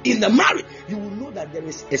do in the marriage, you will know that there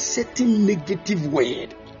is a certain negative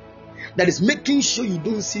word that is making sure you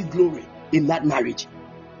don't see glory in that marriage.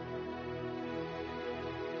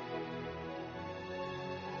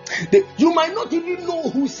 You might not even know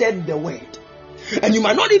who said the word, and you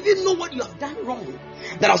might not even know what you have done wrong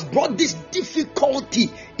that has brought this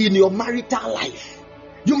difficulty in your marital life.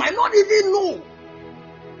 You might not even know.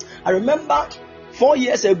 I remember 4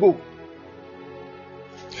 years ago,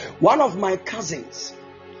 one of my cousins,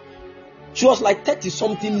 she was like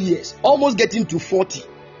 30-something years, almost getting to 40.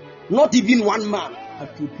 Not even one man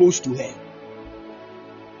had proposed to her.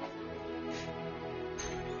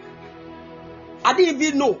 I didn't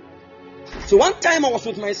even know. So one time I was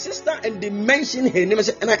with my sister and they mentioned her name,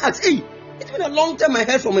 and I asked, hey, it's been a long time I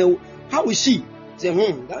heard from her. How is she? She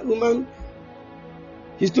said, that woman,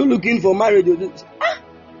 she's still looking for marriage.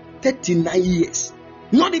 39 years.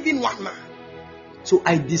 Not even one man. So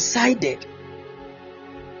I decided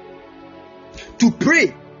to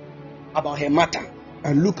pray about her matter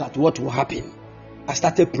and look at what will happen. I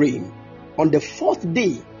started praying. On the 4th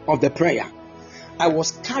day of the prayer, I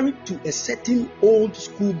was carried to a certain old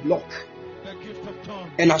school block.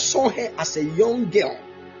 And I saw her as a young girl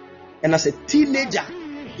and as a teenager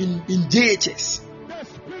in JHS.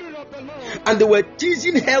 And they were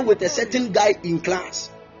teasing her with a certain guy in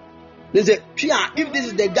class. They said, Pia, if this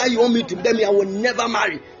is the guy you want me to marry, I will never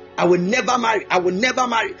marry. I will never marry. I will never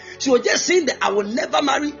marry. She was just saying that I will never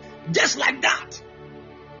marry, just like that.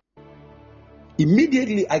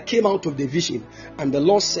 Immediately I came out of the vision, and the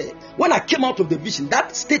Lord said, when I came out of the vision,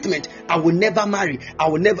 that statement, I will never marry, I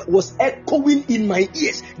will never, was echoing in my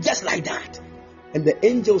ears, just like that. And the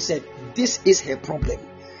angel said, this is her problem.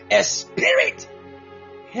 A spirit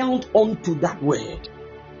held on to that word,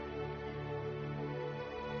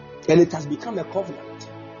 and it has become a covenant.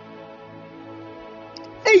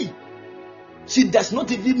 Hey, she does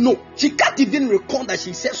not even know. She can't even recall that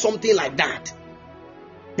she said something like that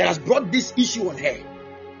has brought this issue on her.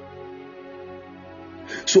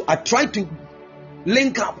 So I tried to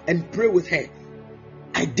link up and pray with her.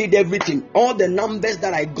 I did everything. All the numbers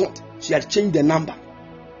that I got, she had changed the number.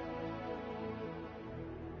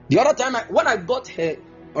 The other time, when I got her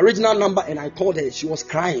original number and I called her, she was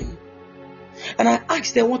crying. And I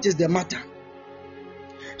asked her, what is the matter?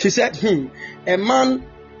 She said, a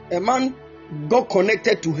man got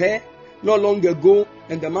connected to her not long ago,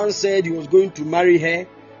 and the man said he was going to marry her,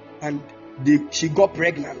 and she got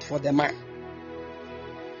pregnant for the man.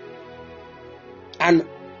 And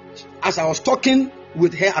as I was talking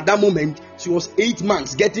with her at that moment, she was 8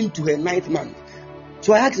 months, getting to her 9th month.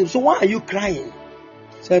 So I asked him, so why are you crying?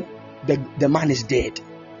 He said, the man is dead.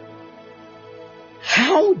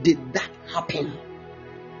 How did that happen?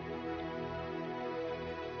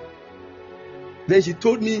 Then she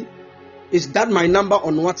told me, is that my number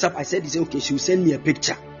on WhatsApp? I said, okay, she'll send me a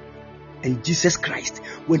picture. and Jesus Christ.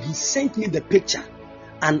 When he sent me the picture,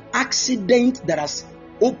 an accident that has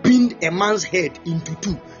opened a man's head into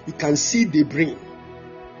two, you can see the brain.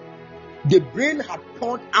 The brain had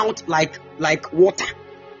poured out like water.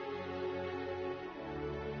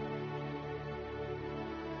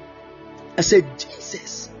 I said,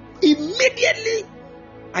 Jesus. Immediately,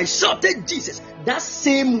 I shouted, Jesus. That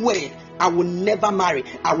same word, I will never marry.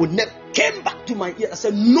 I will never. Came back to my ear. I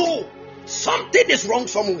said, no, something is wrong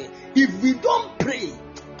somewhere. If we don't pray,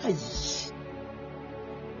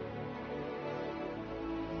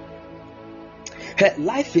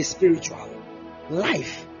 life is spiritual.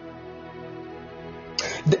 Life.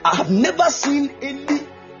 I have never seen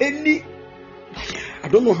any. I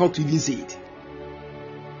don't know how to even say it.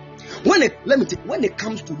 When it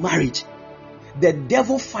comes to marriage, the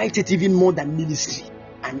devil fights it even more than ministry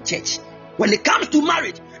and church. When it comes to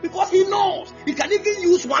marriage, because he knows he can even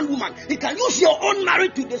use one woman, he can use your own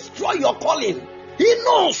marriage to destroy your calling. He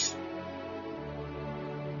knows.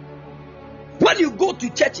 When you go to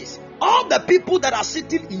churches, all the people that are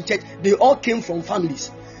sitting in church, they all came from families,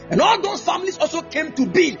 and all those families also came to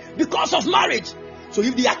be because of marriage. So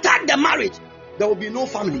if they attack the marriage, there will be no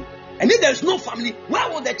family. And if there is no family, where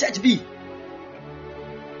will the church be?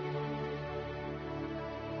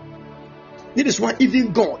 This is why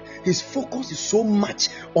even God, his focus is so much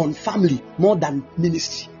on family more than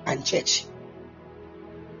ministry and church.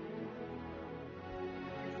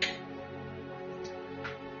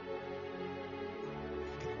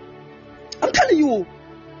 I'm telling you,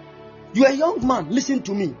 you are a young man, listen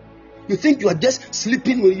to me. You think you are just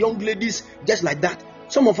sleeping with young ladies just like that.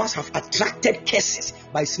 Some of us have attracted curses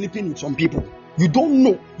by sleeping with some people. You don't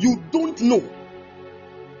know. You don't know.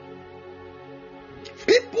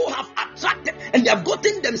 People have attracted and they have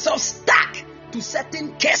gotten themselves stuck to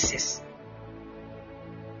certain curses.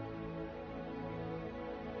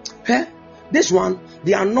 This one,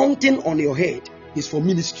 the anointing on your head is for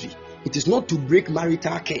ministry. It is not to break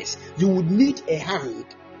marital curse. You would need a hand,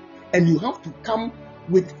 and you have to come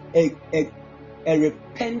with a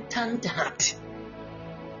repentant heart.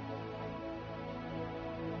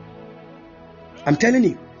 I'm telling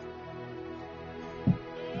you.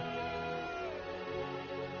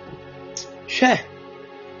 Share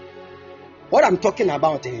what I'm talking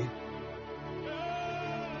about.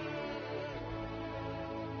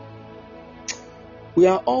 We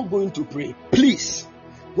are all going to pray. Please,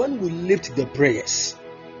 when we lift the prayers,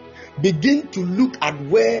 begin to look at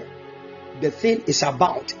where the thing is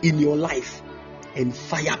about in your life and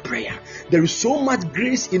fire prayer. There is so much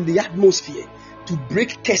grace in the atmosphere to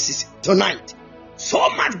break curses tonight. So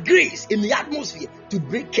much grace in the atmosphere to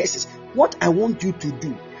break curses. What I want you to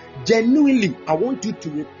do, genuinely, I want you to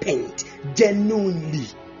repent genuinely.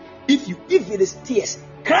 If it is tears,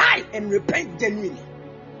 cry and repent genuinely.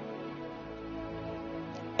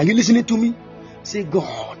 Are you listening to me? Say,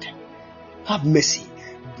 God, have mercy.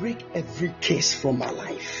 Break every curse from my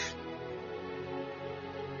life.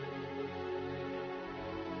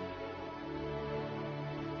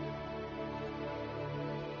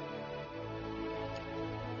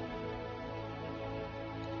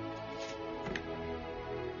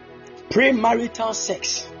 Premarital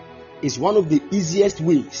sex is one of the easiest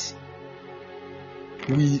ways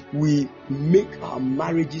we make our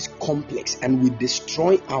marriages complex and we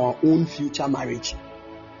destroy our own future marriage.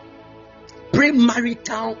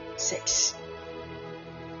 Premarital sex.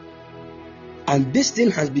 And this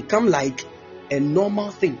thing has become like a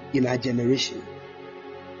normal thing in our generation.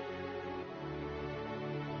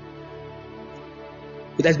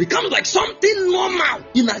 It has become like something normal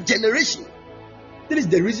in our generation. That is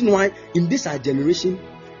the reason why in this our generation,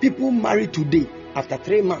 people marry today, after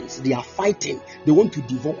 3 months, they are fighting. They want to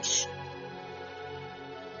divorce.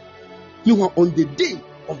 You are on the day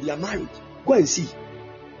of their marriage. Go and see.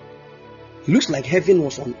 It looks like heaven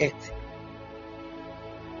was on earth.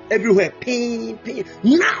 Everywhere, pain.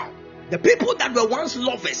 Now, the people that were once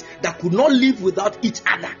lovers, that could not live without each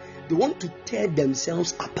other, they want to tear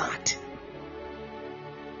themselves apart.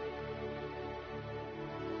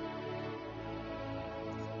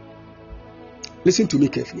 Listen to me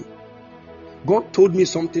carefully. God told me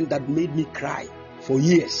something that made me cry for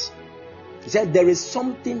years. He said there is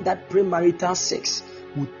something that premarital sex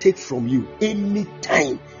will take from you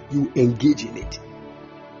anytime you engage in it.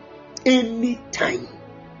 Anytime.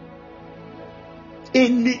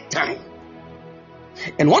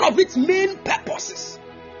 And one of its main purposes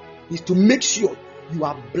is to make sure you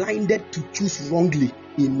are blinded to choose wrongly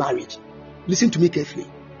in marriage. Listen to me carefully.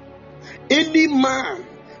 Any man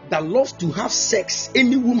that loves to have sex,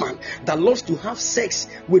 any woman that loves to have sex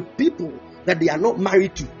with people that they are not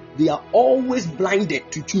married to, they are always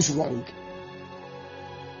blinded to choose wrong.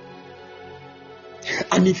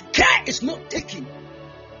 And if care is not taken,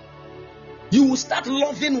 you will start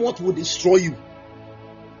loving what will destroy you.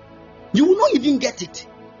 You will not even get it.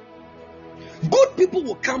 Good people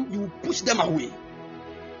will come, you will push them away.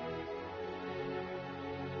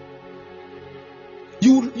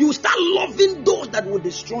 You start loving those that will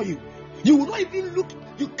destroy you. You will not even look.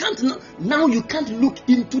 You can't now. You can't look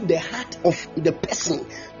into the heart of the person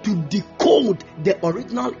to decode the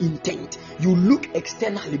original intent. You look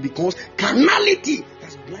externally because carnality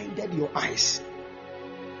has blinded your eyes.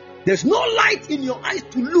 There's no light in your eyes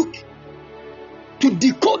to look, to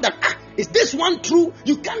decode that. Is this one true?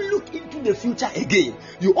 You can't look into the future again.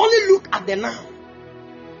 You only look at the now.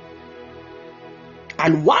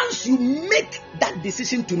 And once you make that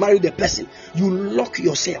decision to marry the person, you lock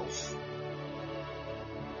yourself.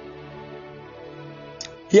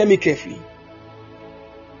 Hear me carefully.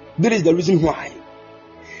 That is the reason why,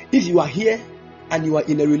 if you are here and you are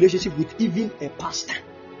in a relationship with even a pastor,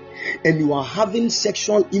 and you are having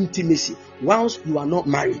sexual intimacy whilst you are not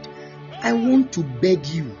married, I want to beg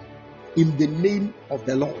you in the name of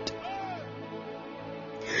the Lord,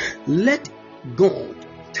 let God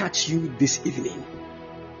touch you this evening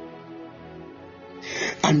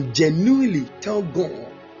and genuinely tell God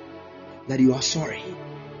that you are sorry.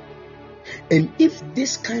 And if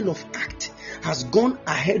this kind of act has gone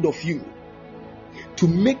ahead of you to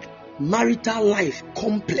make marital life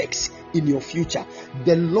complex in your future,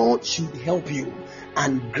 the Lord should help you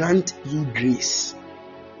and grant you grace.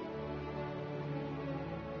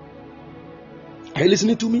 Are you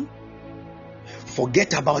listening to me?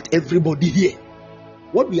 Forget about everybody here.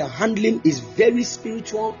 What we are handling is very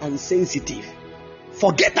spiritual and sensitive.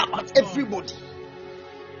 Forget about everybody.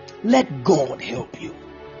 Let God help you.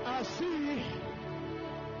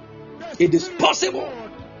 It is possible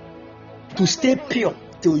to stay pure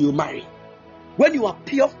till you marry. When you are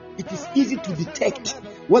pure, it is easy to detect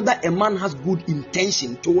whether a man has good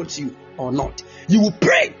intention towards you or not. You will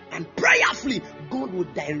pray, and prayerfully God will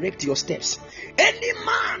direct your steps. Any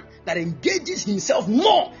man that engages himself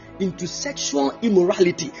more into sexual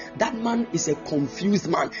immorality, that man is a confused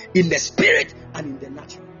man in the spirit and in the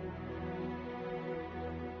natural.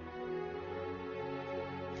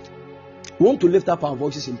 We want to lift up our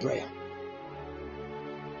voices in prayer.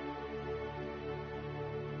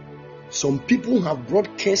 Some people have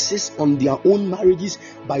brought curses on their own marriages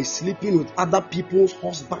by sleeping with other people's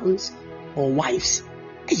husbands or wives.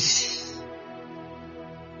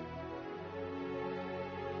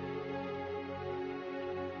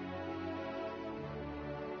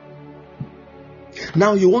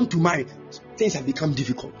 Now you want to marry, things have become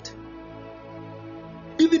difficult.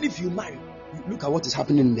 Even if you marry, look at what is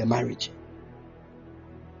happening in the marriage.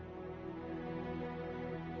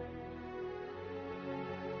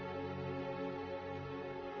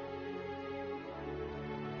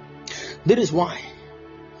 That is why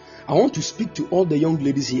I want to speak to all the young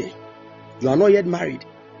ladies here. You are not yet married.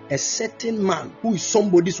 A certain man who is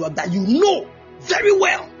somebody's wife that you know very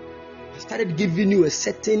well started giving you a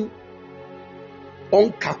certain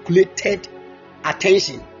uncalculated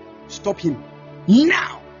attention. Stop him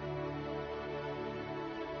now.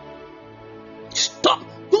 Stop.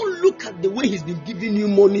 Don't look at the way he's been giving you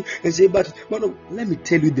money and say, but no, let me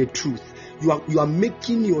tell you the truth. You are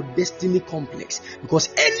making your destiny complex, because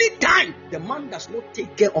anytime the man does not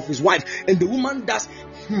take care of his wife and the woman does,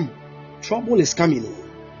 trouble is coming.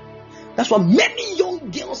 That's why many young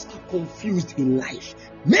girls are confused in life.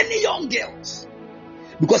 Many young girls,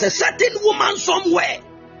 because a certain woman somewhere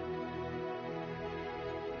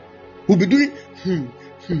will be doing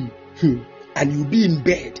and you'll be in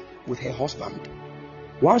bed with her husband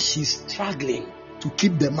while she's struggling to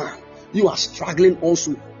keep the man. You are struggling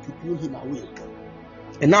also to pull him away.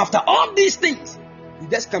 And after all these things, you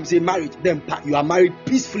just come say marriage, then you are married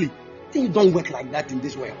peacefully. Things don't work like that in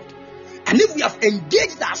this world. And if we have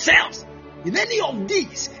engaged ourselves in any of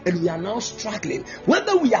these and we are now struggling,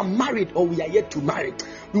 whether we are married or we are yet to marry,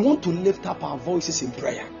 we want to lift up our voices in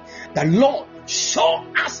prayer. The Lord, show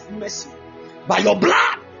us mercy. By your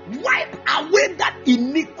blood, wipe away that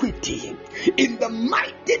iniquity in the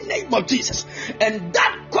mighty name of Jesus. And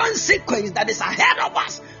that consequence that is ahead of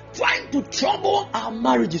us, trying to trouble our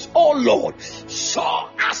marriages. Oh Lord, show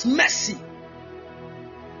us mercy.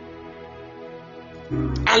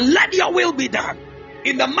 And let your will be done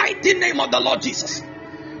in the mighty name of the Lord Jesus.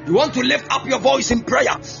 You want to lift up your voice in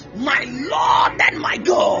prayer. My Lord and my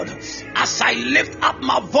God, as I lift up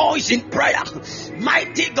my voice in prayer,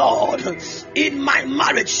 mighty God, in my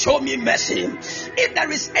marriage, show me mercy. If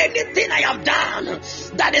there is anything I have done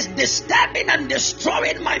that is disturbing and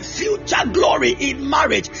destroying my future glory in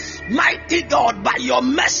marriage, mighty God, by your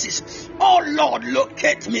mercies, oh Lord,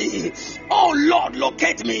 locate me. Oh Lord,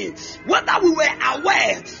 locate me. Whether we were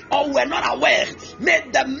aware or we're not aware, may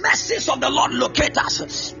the mercies of the Lord locate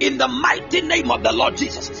us in the mighty name of the Lord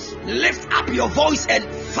Jesus. Lift up your voice and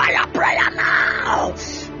fire prayer now.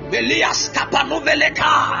 Belias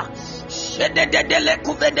kapanoveleka. Shedededele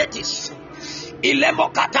kuvedetis.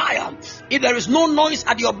 Ilemo kataya. If there is no noise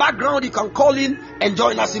at your background, you can call in and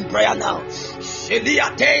join us in prayer now.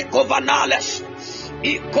 Sheliate kovanales.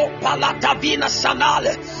 Iko palatavina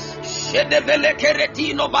sanale. Shedevele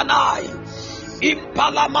keretino banai.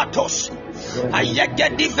 Impalamatos.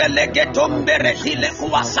 Ayegedivele getomberetile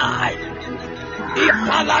kuasai.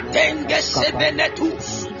 Ipalatenge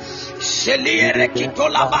sebenetus. Seliere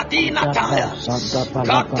kitola badina taya.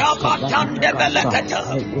 Katabatande beleketa.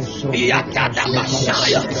 Yakada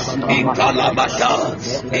masaya. Ikalabata.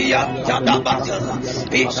 Yakadabata.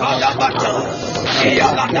 Ikalabata.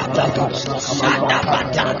 Iyalabata.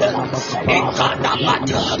 Sadabata.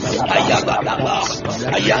 Ikadabata. Ayabadaba.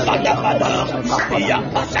 Ayabadabada.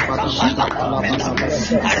 Iyabadabada.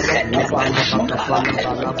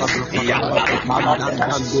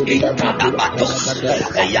 Ikadabata.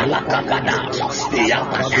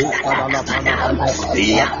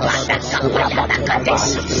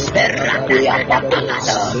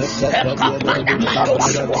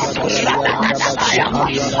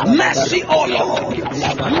 Mercy, oh Lord.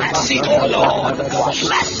 Mercy, oh Lord.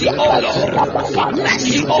 Mercy, oh Lord.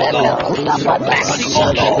 Mercy, oh Lord. Mercy,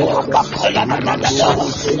 oh Lord.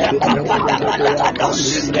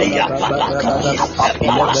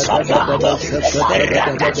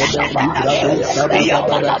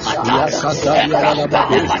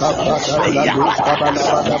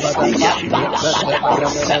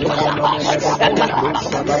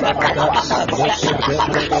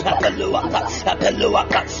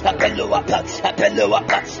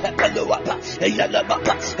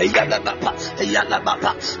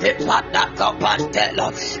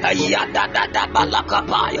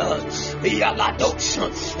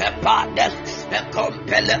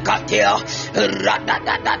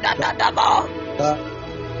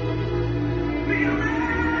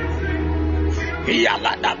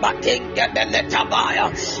 Yalada batinga beletabaya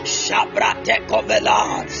shabrate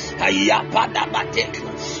kovela ayapada batik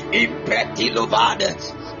impretilovade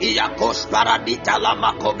Iakos paradita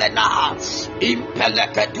lama kovena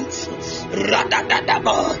impelekedus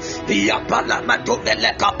radadadaba iapala matovele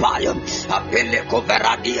kapayam apele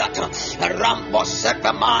koveradiata rambo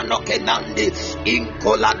sepamano kenandi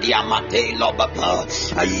inkola diamatelo bapa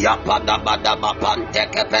ayapada badama pante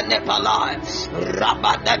kevene palai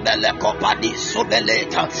rabadabele kopadi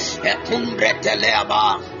sobeleta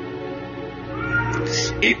ekumbreteleaba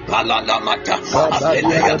Ipalamata,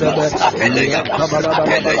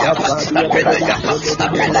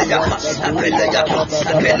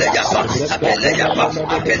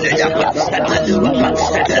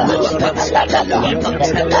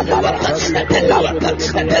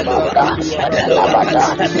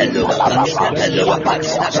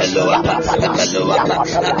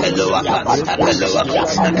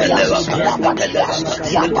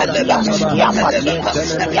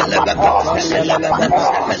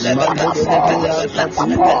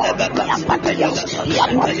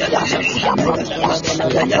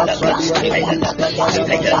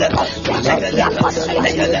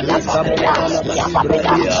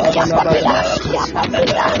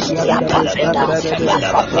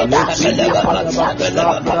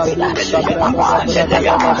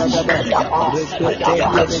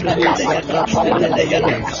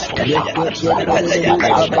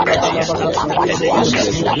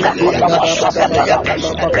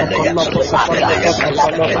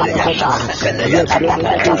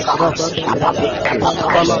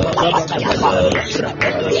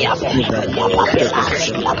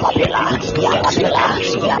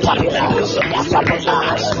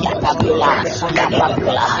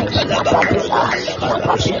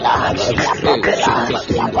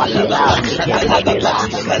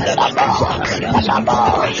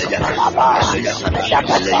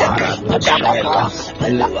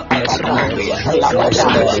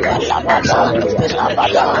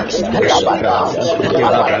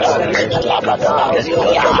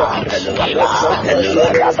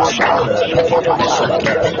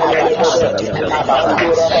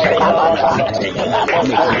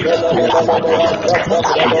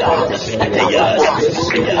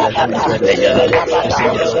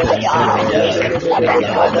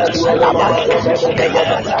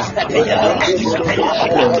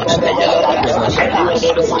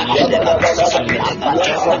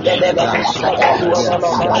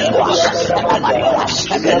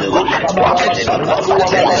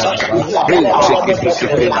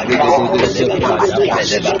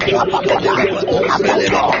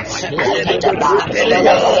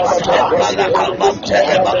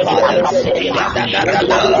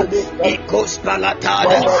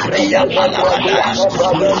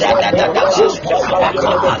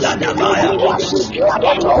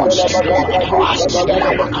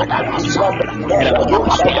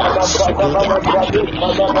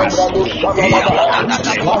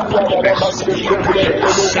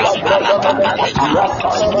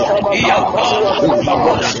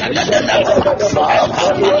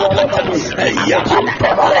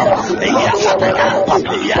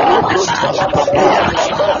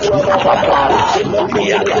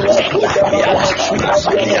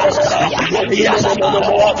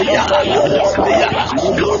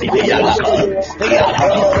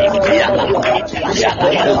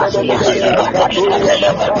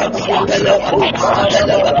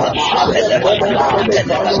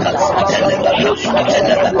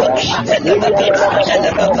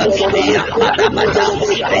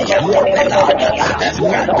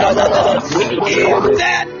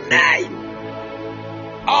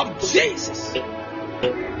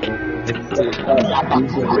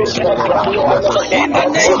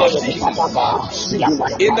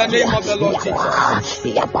 In the name of the Lord Jesus.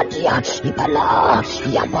 In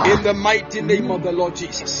the mighty name of the Lord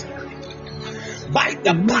Jesus. By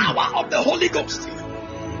the power of the Holy Ghost,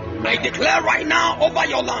 I declare right now over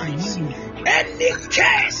your lives, any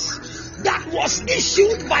curse that was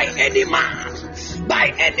issued by any man,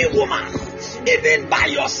 by any woman, even by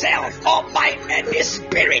yourself or by any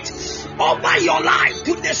spirit over your life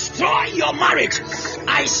to destroy your marriage,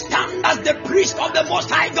 I stand as the priest of the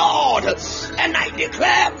Most High God, and I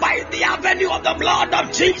declare by the avenue of the blood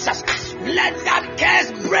of Jesus, let that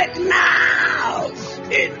curse break now.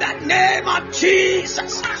 In the name of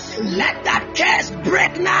Jesus, let that curse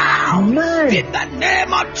break now. In the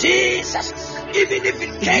name of Jesus, even if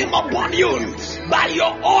it came upon you by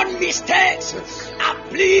your own mistakes, I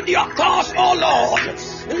plead your cause, oh Lord.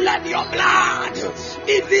 Let your blood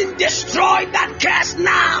even destroy that curse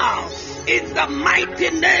now. In the mighty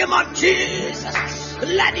name of Jesus,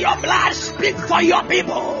 let your blood speak for your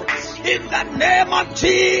people. In the name of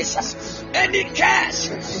Jesus, any curse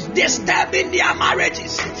disturbing their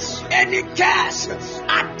marriages, any curse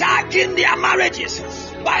attacking their marriages,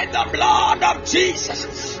 by the blood of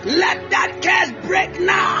Jesus, let that curse break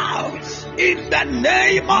now. In the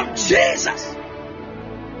name of Jesus.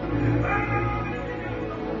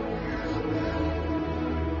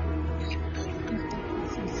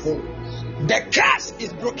 The curse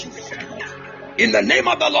is broken. In the name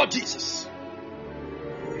of the Lord Jesus.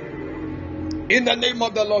 In the name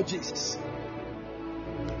of the Lord Jesus.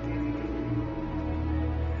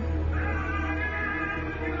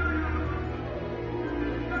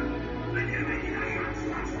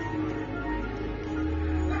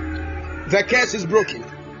 The curse is broken.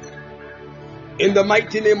 In the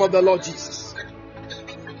mighty name of the Lord Jesus.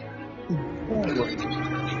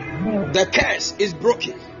 The curse is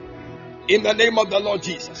broken. In the name of the Lord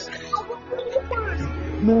Jesus.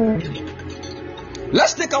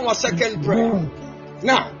 Let's take our second prayer.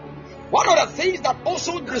 Now, one of the things that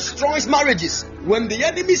also destroys marriages, when the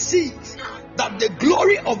enemy sees that the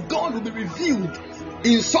glory of God will be revealed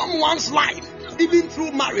in someone's life, even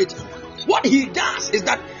through marriage, what he does is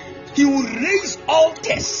that he will raise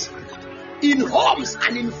altars in homes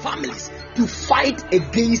and in families to fight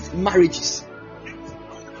against marriages.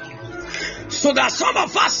 So there are some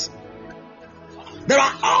of us, there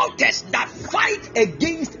are altars that fight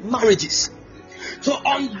against marriages. So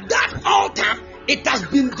on that altar, it has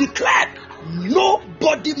been declared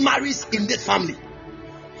nobody marries in this family.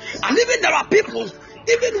 And even there are people,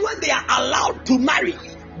 even when they are allowed to marry,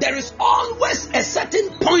 there is always a certain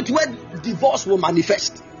point where divorce will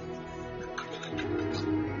manifest.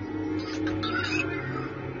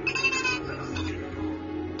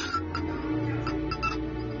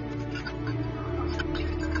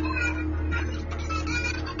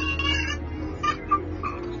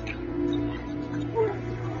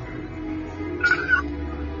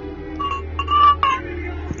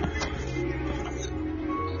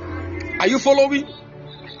 Are you following?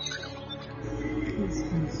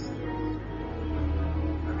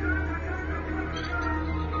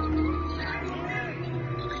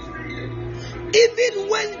 Even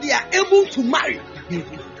when they are able to marry,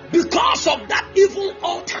 because of that evil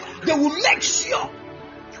altar, they will make sure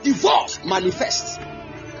divorce manifests.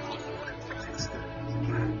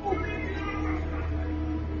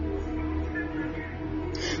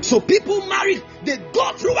 So people marry, they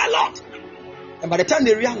go through a lot, and by the time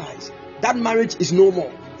they realize that marriage is no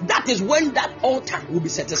more, that is when that altar will be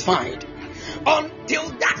satisfied. Until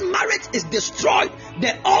that marriage is destroyed,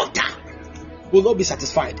 the altar will not be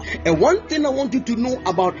satisfied. And one thing I want you to know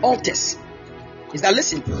about altars is that,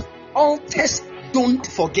 listen, altars don't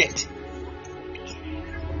forget.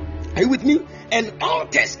 Are you with me? And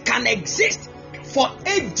altars can exist for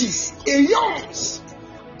ages, eons.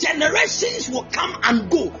 Generations will come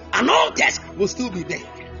and go, and altars will still be there.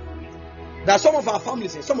 There are some of our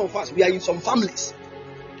families, and some of us, we are in some families.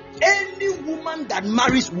 Any woman that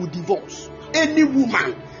marries will divorce. Any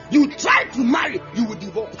woman you try to marry, you will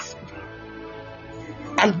divorce.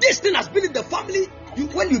 And this thing has been in the family.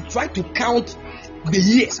 When you try to count the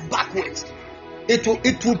years backwards, it will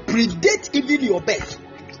predate even your birth,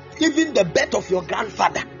 even the birth of your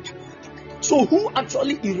grandfather. So who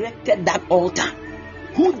actually erected that altar?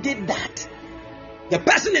 Who did that? The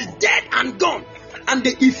person is dead and gone, and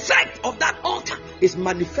the effect of that altar is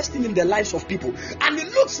manifesting in the lives of people, and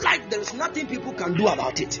it looks like there is nothing people can do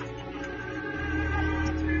about it.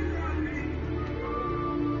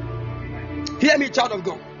 Hear me, child of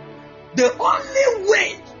God. The only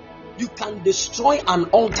way you can destroy an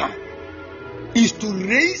altar is to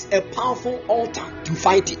raise a powerful altar to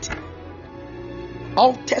fight it.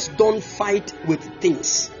 Altars don't fight with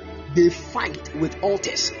things, they fight with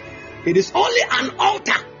altars. It is only an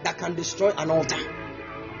altar that can destroy an altar.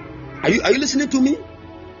 Are you listening to me?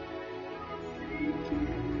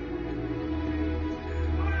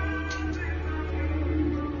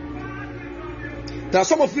 There are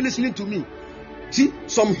some of you listening to me. See,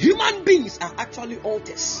 some human beings are actually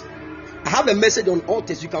altars. I have a message on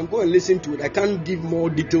altars. You can go and listen to it. I can't give more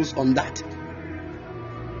details on that.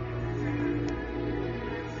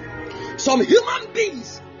 Some human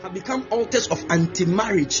beings have become altars of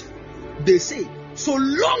anti-marriage. They say, so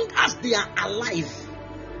long as they are alive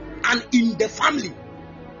and in the family,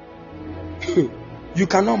 you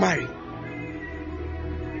cannot marry.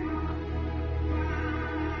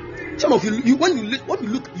 Some of you, when you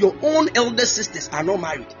look, your own elder sisters are not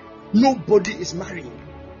married. Nobody is marrying.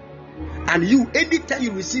 And you, anytime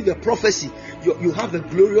you receive a prophecy, you have a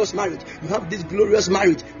glorious marriage. You have this glorious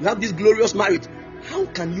marriage. You have this glorious marriage. How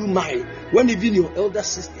can you marry when even your elder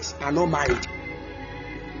sisters are not married?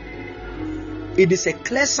 It is a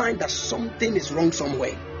clear sign that something is wrong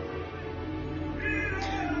somewhere.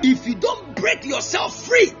 If you don't break yourself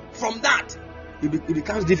free from that, it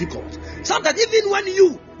becomes difficult. Sometimes even when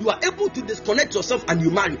you are able to disconnect yourself and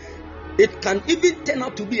you marry, it can even turn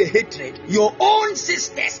out to be a hatred. Your own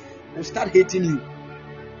sisters will start hating you.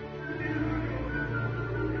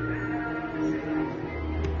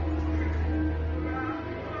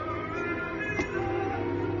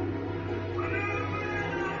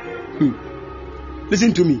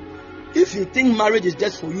 Listen to me. If you think marriage is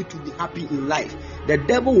just for you to be happy in life, the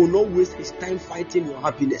devil will not waste his time fighting your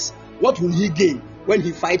happiness. What will he gain when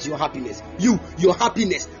he fights your happiness? Your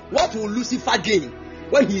happiness. What will Lucifer gain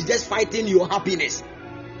when he's just fighting your happiness?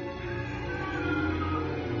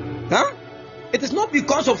 Huh? It is not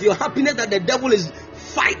because of your happiness that the devil is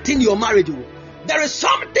fighting your marriage. There is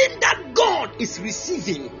something that God is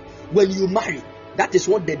receiving when you marry. That is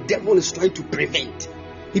what the devil is trying to prevent.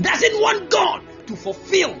 He doesn't want God to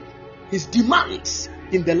fulfill his demands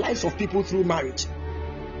in the lives of people through marriage.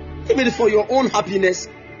 Even for your own happiness,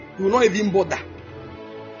 you will not even bother.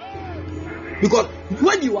 Because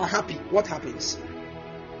when you are happy, what happens?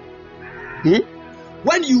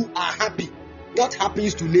 When you are happy, what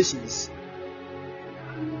happens to nations?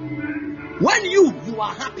 When you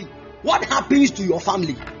are happy, what happens to your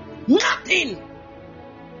family? Nothing.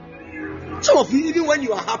 Some of you, even when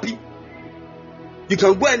you are happy, you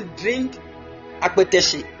can go and drink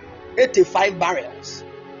akpeteshi, 85 barrels,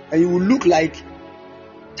 and you will look like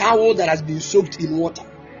towel that has been soaked in water.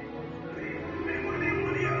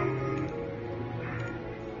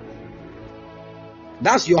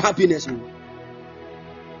 That's your happiness.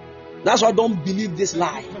 That's why I don't believe this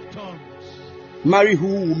lie. Marry who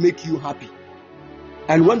will make you happy.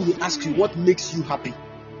 And when we ask you what makes you happy,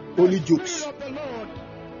 only jokes.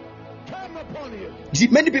 See,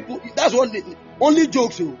 many people, that's what only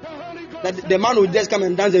jokes. That the man will just come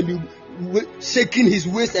and dance and shaking his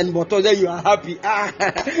waist and bottom, then you are happy.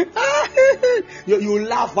 You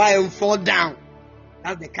laugh high and fall down.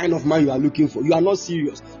 That's the kind of man you are looking for. You are not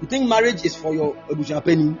serious. You think marriage is for your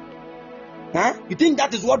penny? Huh? You think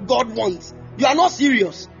that is what God wants? You are not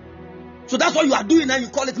serious. So that's what you are doing and you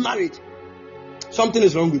call it marriage. Something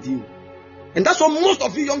is wrong with you. And that's what most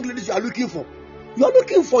of you young ladies you are looking for. You are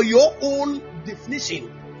looking for your own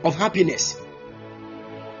definition of happiness.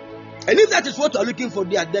 And if that is what you are looking for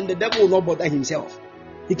there, then the devil will not bother himself.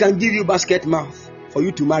 He can give you basket mouth for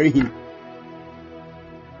you to marry him.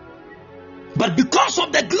 But because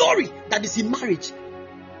of the glory that is in marriage,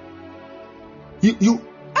 I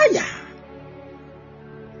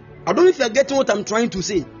don't know if you are getting what I'm trying to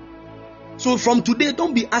say. So from today,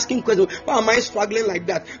 don't be asking questions. Why am I struggling like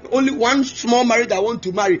that? Only one small marriage I want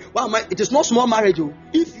to marry. Why am I? It is not small marriage.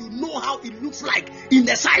 If you know how it looks like in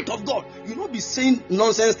the sight of God, you will not be saying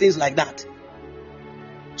nonsense things like that.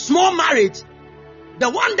 Small marriage, the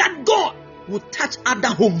one that God will touch other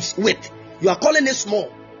homes with, you are calling it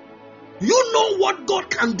small. You know what God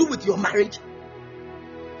can do with your marriage?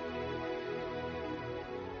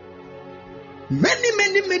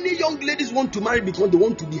 Many young ladies want to marry because they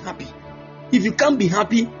want to be happy. If you can't be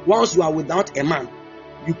happy once you are without a man,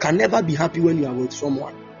 you can never be happy when you are with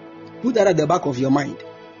someone. Put that at the back of your mind.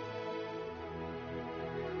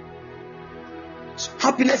 So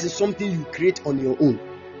happiness is something you create on your own.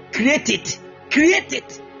 Create it. Create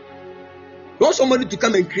it. You want somebody to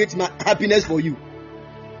come and create happiness for you.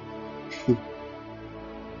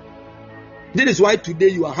 This is why today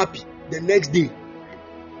you are happy. The next day,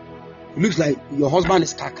 it looks like your husband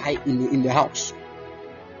is kakai in the house.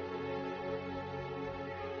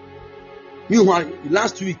 Meanwhile,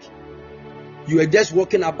 last week, you were just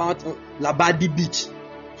walking about Labadi Beach,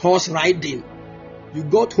 horse riding. You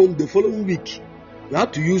got home the following week. You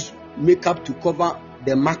had to use makeup to cover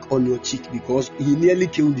the mark on your cheek because he nearly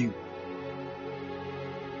killed you.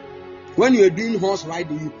 When you were doing horse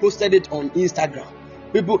riding, you posted it on Instagram.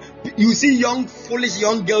 People, you see foolish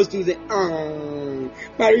young girls to say,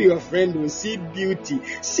 marry your friend, will see beauty.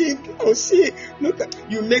 See, look,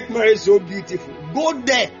 you make marriage so beautiful. Go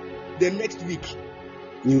there the next week.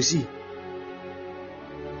 You see.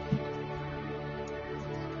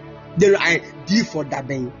 There are D for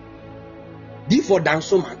dabbing. D for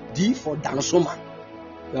dansoman. D for dansoman.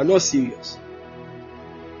 You are not serious.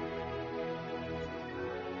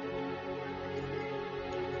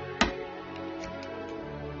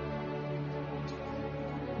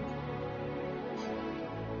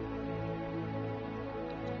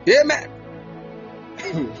 Amen.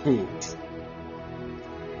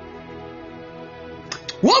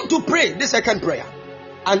 Want to pray the second prayer?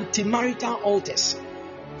 Anti-marital altars.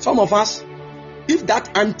 Some of us, if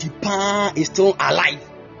that anti-pa is still alive,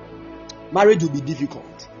 marriage will be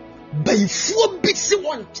difficult. But if you busy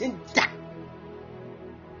one change that,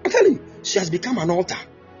 I'm telling you, she has become an altar.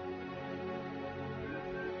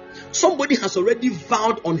 Somebody has already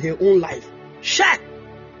vowed on her own life. Share.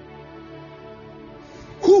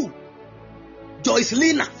 Who? Joyce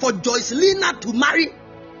Lena. For Joyce Lena to marry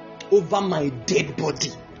over my dead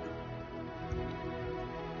body.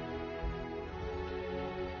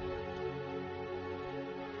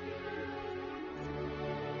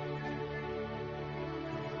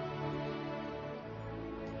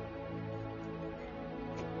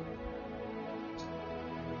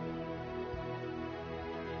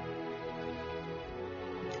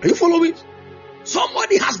 Are you following?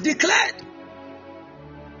 Somebody has declared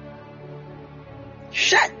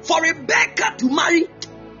for Rebecca to marry.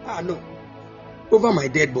 No, over my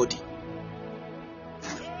dead body.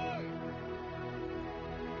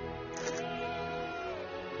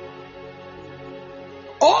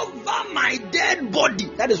 Over my dead body.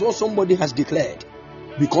 That is what somebody has declared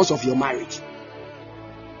because of your marriage.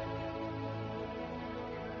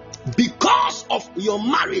 Because of your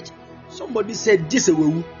marriage, somebody said this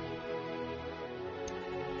away.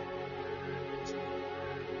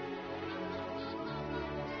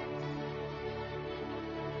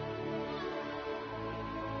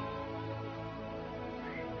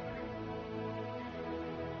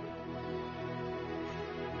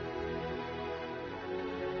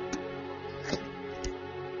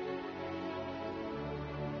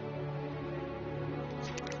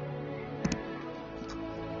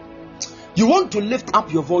 You want to lift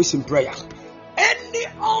up your voice in prayer. Any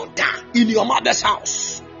altar in your mother's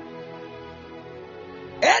house,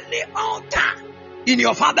 any altar in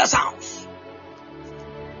your father's house,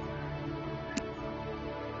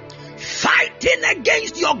 fighting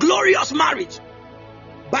against your glorious marriage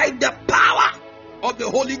by the power of the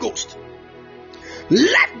Holy Ghost,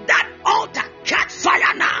 let that altar catch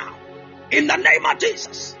fire now. In the name of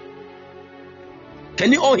Jesus.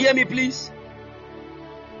 Can you all hear me, please?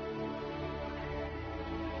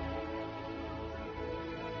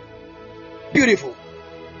 Beautiful.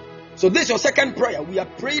 So this is your second prayer. We are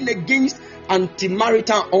praying against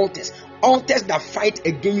anti-marital altars. Altars that fight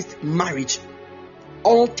against marriage.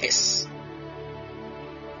 Altars.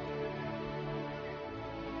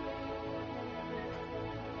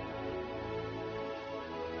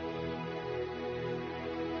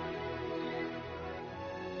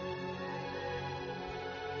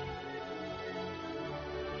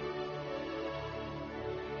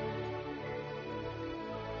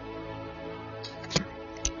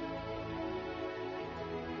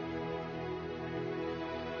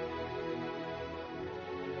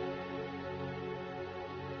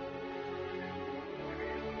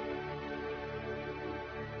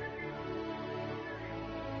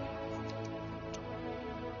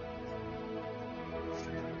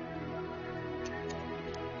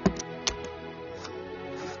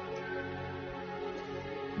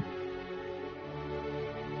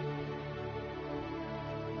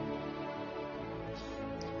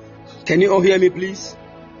 Can you all hear me, please?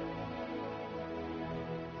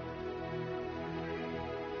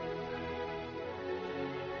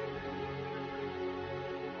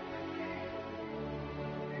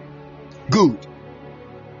 Good.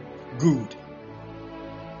 Good.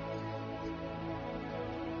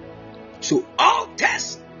 So,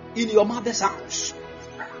 altars in your mother's house,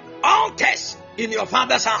 altars in your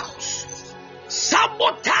father's house,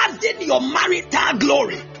 sabotaging your marital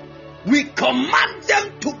glory, we command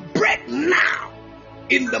them to break now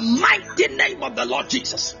in the mighty name of the Lord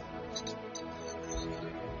Jesus.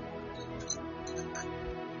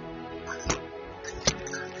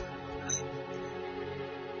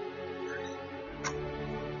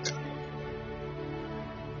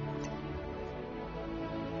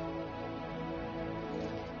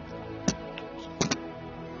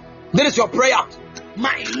 This is your prayer.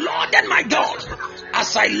 My Lord and my God,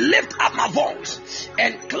 as I lift up my voice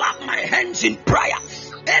and clap my hands in prayer,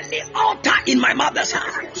 any altar in my mother's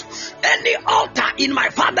house, any altar in my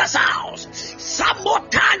father's house,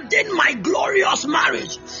 sabotaging my glorious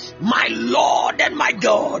marriage, my Lord and my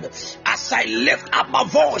God, as I lift up my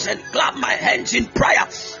voice and clap my hands in prayer,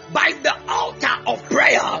 by the altar of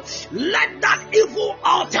prayer, let that evil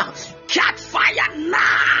altar catch fire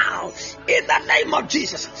now in the name of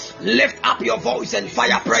Jesus. Lift up your voice and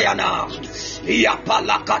fire prayer now.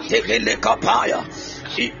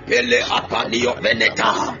 Ipele apanio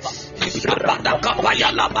veneta Isabada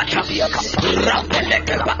kapaya la batabia Rapele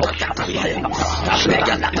keba otakapaya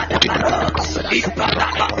Tapega la batabara Ipada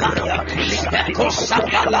kapaya Eko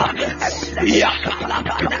sapala Yapala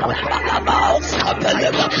batabala Apele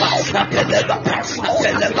bapa Apele bapa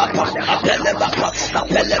Apele bapa Apele bapa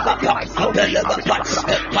Apele bapa Apele bapa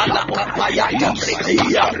Epala kapaya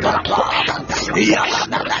Yapapa Yapala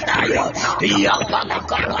Yapala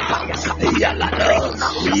kapaya Yapala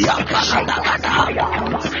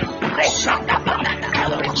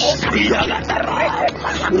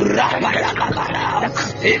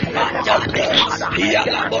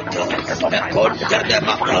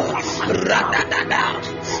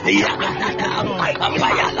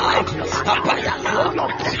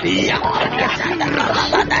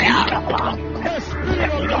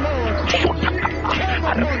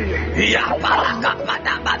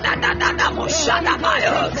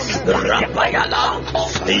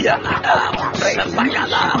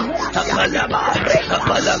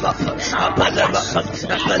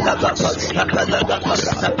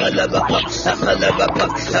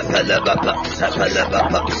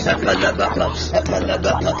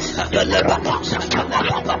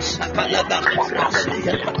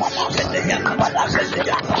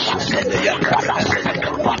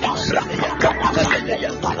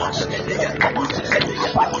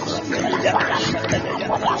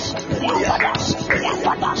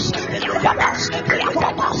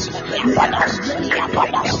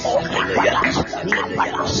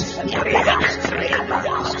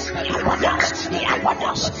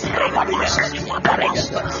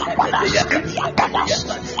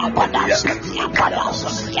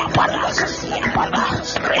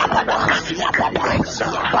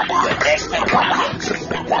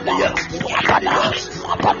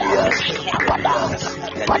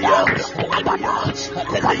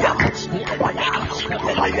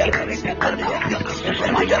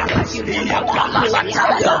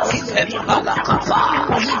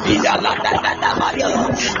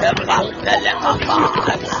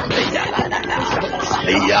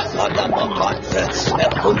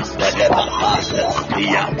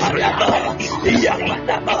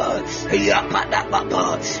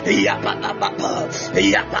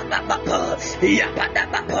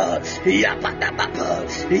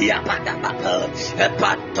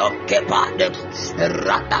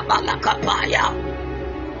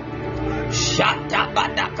Shata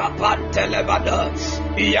badaka pantelebada,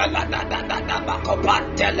 yala da da da da bako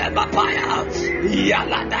pantelebapaya,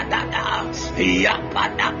 yala da da da,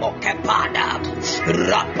 yapada mokepada,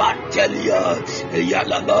 rapantelia,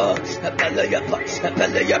 yala ba, apelaya,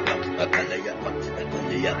 apelaya, apelaya, apelaya,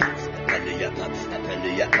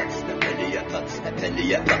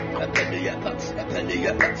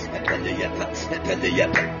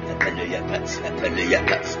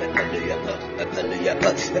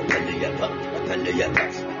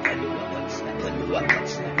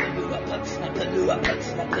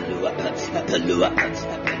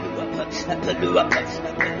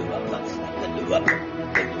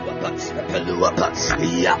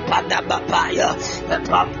 Yapada bapaya,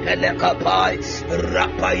 pampelekapai,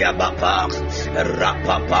 rapaya bapa,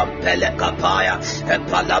 rapapampelekapaya,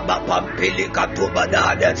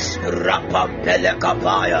 palabapampilikatubadade,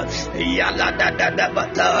 rapampelekapaya, yala da da da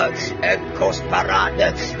bata,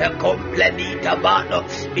 ekosparade, complemita mano,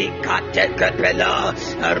 ikatekepela,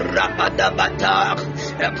 rapada bata,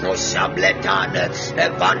 ekosabletane,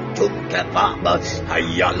 evantum kebaba,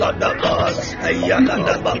 ayala da ba, ayala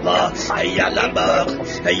da baba, ayala ba,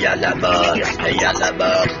 ayala ba, ayala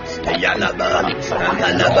ba, ayala ba,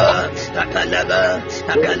 apalaba, apalaba,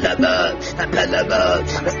 apalaba, apalaba,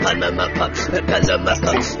 apalaba,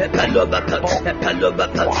 apalaba,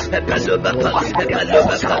 apalaba,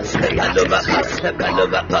 apalaba,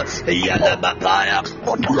 apalaba, yala bapaya,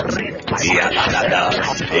 yala dada,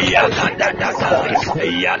 yala dada,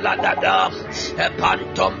 yala dada,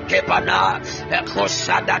 pantom kebana,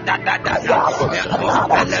 koshada dada dada,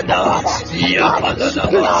 koshada, yala dada,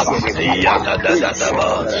 yala dada,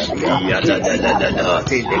 yala dada,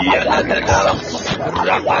 yala dada,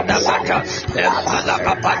 rapada bata,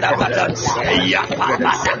 palakapada bata,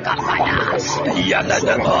 yapada kapaya, yala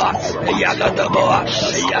dada, yala dada,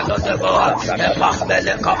 yala dada,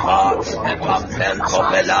 pambele kapa, pambel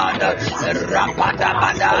kopelada, rapada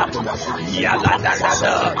bata, yala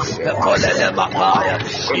dada, kolele mapaya,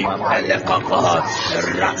 impele kapa,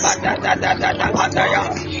 rapada dada dada ya.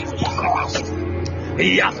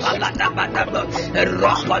 Yapalabadaba,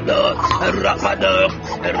 Rapado, Rapado,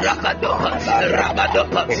 Rapado, Rapado,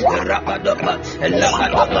 Rapado,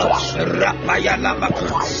 Lapado, Rapayalama,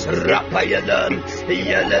 Rapayadan,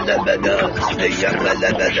 Yalalabada,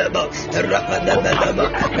 Yalalabadaba, Rapadabadaba,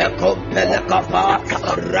 Compelacapa,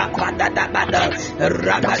 Rapadabada,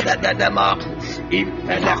 Rapadadama,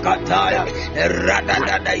 Impelacataya,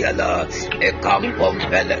 Radadayala, Ecampom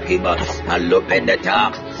Pelakiba, Alupedeta,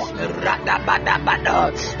 Radabadabada.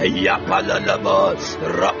 Yapalalaba,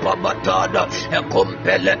 Rapabatada,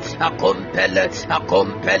 Acompele, Acompele,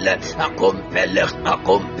 Acompele, Acompele,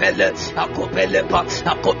 Acompele, Acopelepa,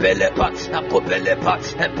 Acopelepa, Acopelepa,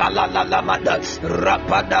 Palalamada,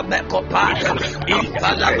 Rapada Mecopa,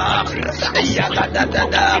 Impalama,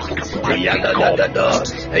 Yaladada, Yaladada,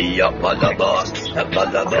 Yapalaba,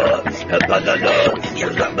 Balaba, Balada,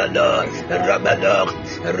 Rabada, Rabada,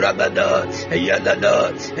 Rabada, Yalada,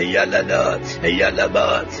 Yalada, Yalaba,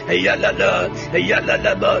 Yalada,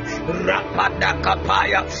 Yalalaba, Rapada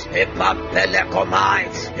Kapaya, Epampele Komai,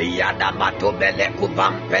 Yadamato Bele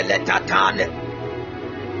Kuvampele Tatane.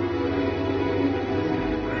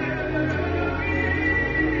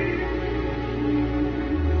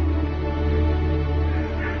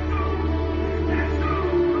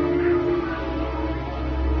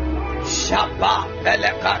 Shaba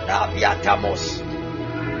Pelekada Viatamos,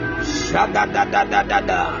 Shada da da da da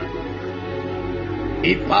da.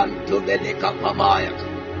 Ipantu beleka pamaya,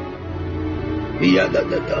 yada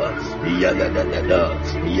da da, yada da da da,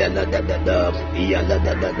 yada da da da, yada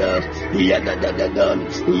da da da, yada da da da,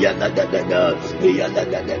 yada da da da, yada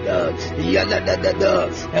da da da, yada da da da.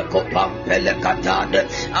 Ekopam pelekatade,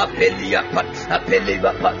 apeliapat,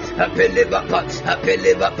 apelivapat, apelivapat,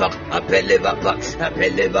 apelivapat, apelivapat,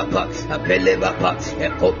 apelivapat, apelivapat.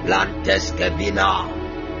 Ekoplantes kevina.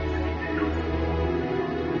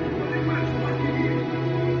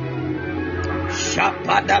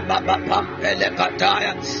 Shapada Baba Pampele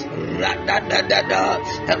Kataya, Radadada,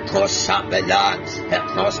 Ekosabela,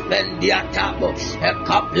 Ekospendiatabo,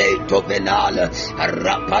 Ekapleto Venala,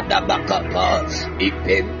 Rapada Bakapa,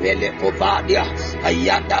 Ipempele Kovadia,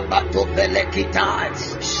 Ayada Bato Velekitai,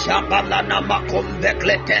 Shabalana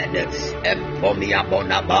Makombekleten, Empomia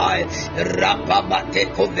Bonabai, Rapabate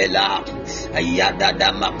Kovela,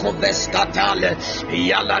 Ayada Makoveskatale,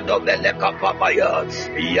 Yala Dobele Kapabaya,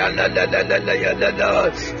 Yala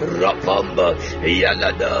Rapamba,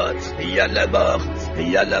 Yalaba,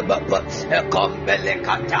 Ekombele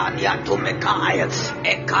Katania to Mekaya,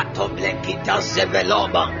 Ekatoblekita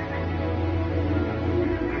Zeveloba.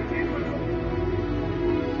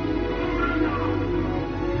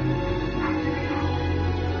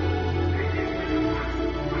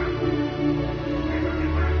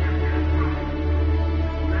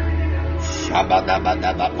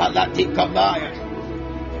 Shabadabadaba Palatikabaya,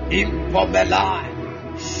 Impobelai,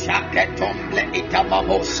 Shaketomble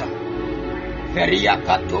Itamamosa, Feria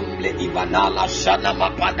Katumble Ivanala Shana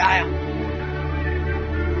Mapadaya.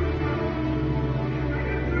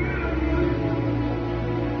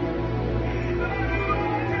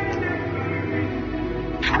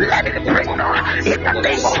 Let it break now in the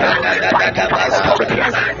name of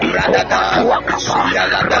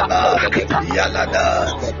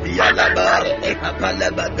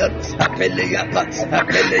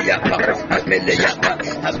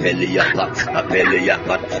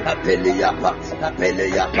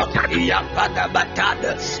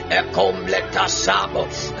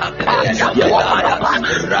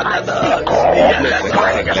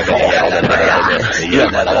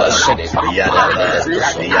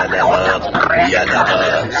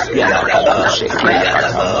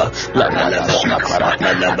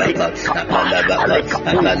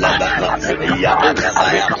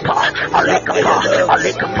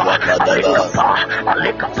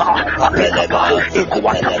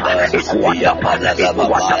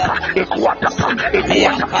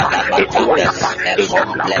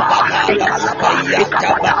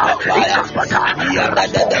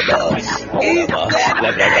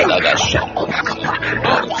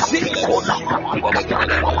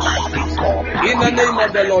In the name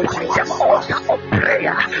of the Lord Jesus.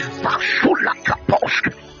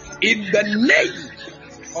 In the name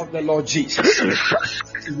of the Lord Jesus.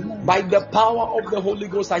 By the power of the Holy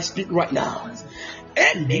Ghost, I speak right now.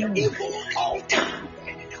 Any evil altar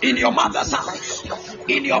in your mother's house,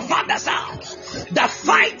 in your father's house, that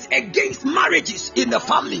fights against marriages in the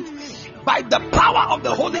family, by the power of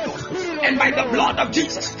the Holy Ghost and by the blood of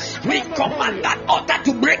Jesus, we command that altar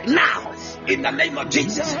to break now. In the name of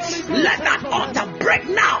Jesus, let that altar break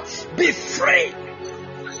now. Be free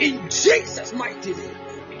in Jesus' mighty name.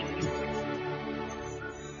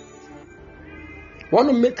 I want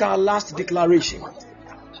to make our last declaration.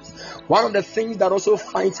 One of the things that also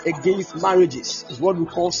fights against marriages is what we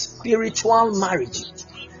call spiritual marriage.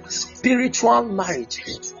 Spiritual marriage.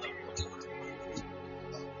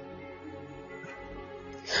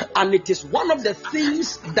 And it is one of the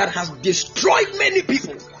things that has destroyed many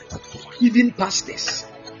people, even pastors.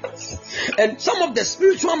 And some of the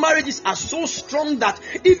spiritual marriages are so strong that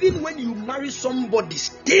even when you marry somebody,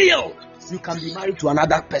 still you can be married to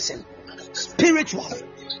another person. Spiritual.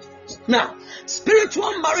 Now,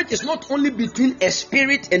 spiritual marriage is not only between a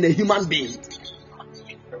spirit and a human being.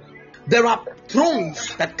 There are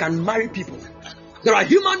thrones that can marry people. There are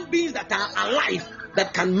human beings that are alive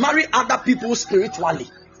that can marry other people spiritually.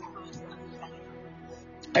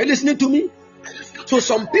 Are you listening to me? So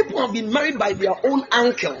some people have been married by their own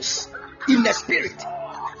uncles in the spirit.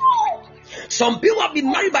 Some people have been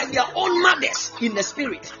married by their own mothers in the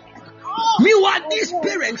spirit. Meanwhile, these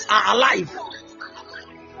parents are alive.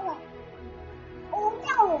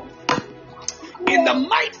 In the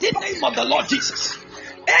mighty name of the Lord Jesus,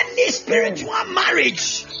 any spiritual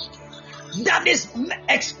marriage that is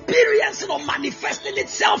experiencing or manifesting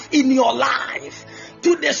itself in your life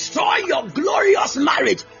to destroy your glorious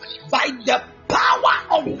marriage, by the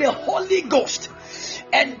power of the Holy Ghost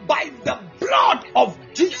and by the blood of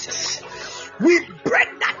Jesus, we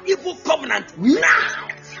break that evil covenant now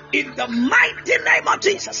in the mighty name of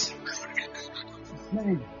Jesus.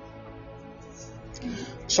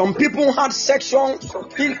 Some people had sexual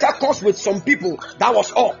intercourse with some people. That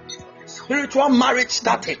was all. Spiritual marriage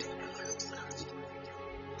started.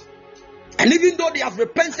 And even though they have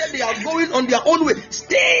repented, they are going on their own way.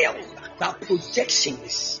 Still, there are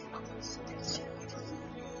projections.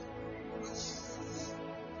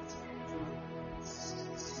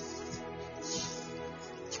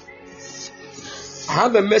 I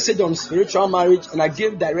have a message on spiritual marriage and I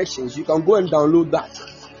gave directions. You can go and download that.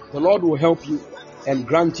 The Lord will help you and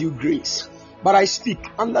grant you grace. But I speak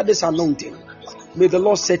under this anointing. May the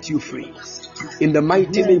Lord set you free in the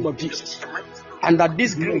mighty name of Jesus. Under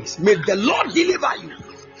this grace, may the Lord deliver you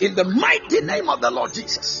in the mighty name of the Lord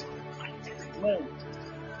Jesus.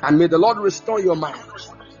 And may the Lord restore your mind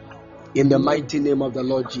in the mighty name of the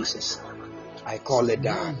Lord Jesus. I call it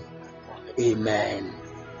down. Amen.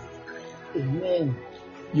 Amen.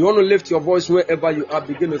 You want to lift your voice wherever you are.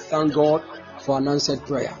 Begin to thank God for an answered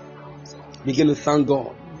prayer. Begin to thank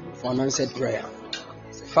God for an answered prayer.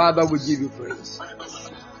 Father, we give you praise.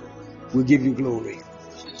 We give you glory.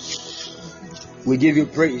 We give you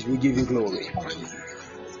praise. We give you glory.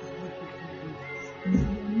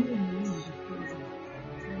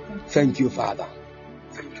 Thank you, Father.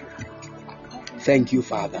 Thank you,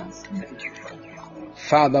 Father.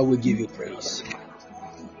 Father, we give you praise.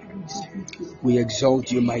 We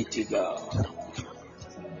exalt you, mighty God.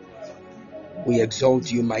 We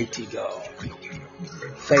exalt you, mighty God.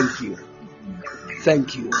 Thank you.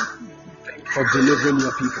 Thank you for delivering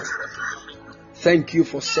your people. Thank you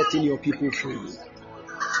for setting your people free.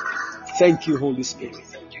 Thank you, Holy Spirit.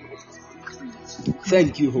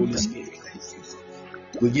 Thank you, Holy Spirit.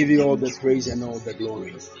 We give you all the praise and all the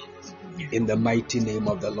glory in the mighty name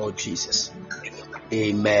of the Lord Jesus.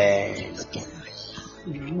 Amen.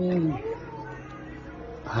 Amen.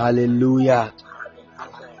 Hallelujah.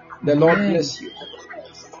 The Lord bless you.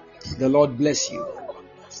 The Lord bless you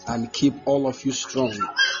and keep all of you strong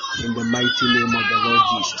in the mighty name of the Lord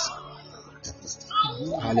Jesus.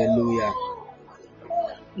 Hallelujah.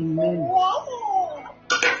 Amen.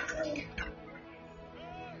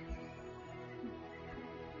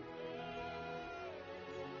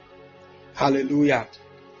 Hallelujah.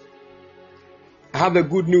 I have a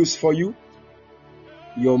good news for you.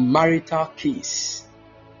 Your marital case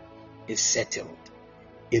is settled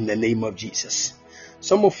in the name of Jesus.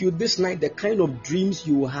 Some of you this night, the kind of dreams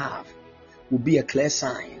you will have will be a clear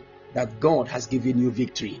sign that God has given you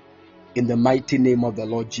victory in the mighty name of the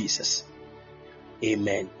Lord Jesus.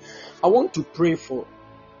 Amen. I want to pray for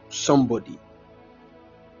somebody.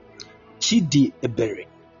 Chidi Ebere.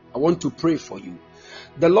 I want to pray for you.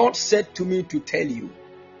 The Lord said to me to tell you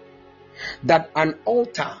that an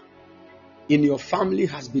altar in your family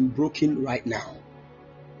has been broken right now.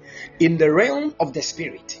 In the realm of the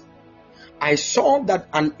spirit, I saw that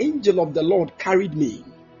an angel of the Lord carried me.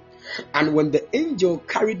 And when the angel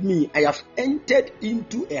carried me, I have entered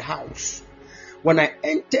into a house. When I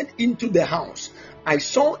entered into the house, I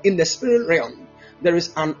saw in the spirit realm, there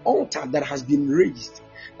is an altar that has been raised.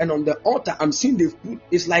 And on the altar, I'm seeing they've put,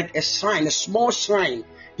 it's like a shrine, a small shrine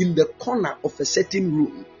in the corner of a certain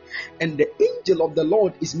room. And the angel of the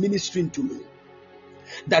Lord is ministering to me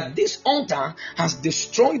that this altar has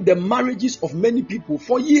destroyed the marriages of many people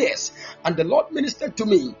for years. And the Lord ministered to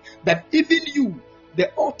me that even you,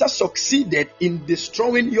 the altar succeeded in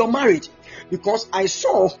destroying your marriage. Because I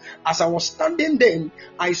saw, as I was standing there,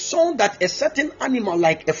 I saw that a certain animal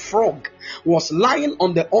like a frog was lying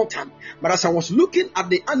on the altar. But as I was looking at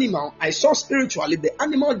the animal, I saw spiritually the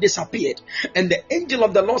animal disappeared. And the angel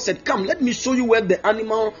of the Lord said, come, let me show you where the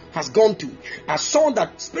animal has gone to. I saw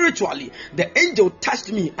that spiritually, the angel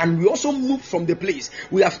touched me and we also moved from the place.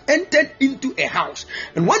 We have entered into a house.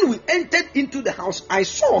 And when we entered into the house, I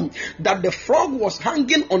saw that the frog was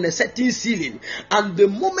hanging on a certain ceiling. And the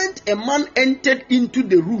moment a man entered into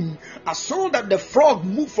the room, I saw that the frog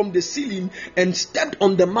moved from the ceiling and stepped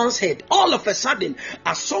on the man's head. All of a sudden,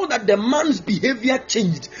 I saw that the man's behavior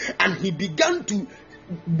changed and he began to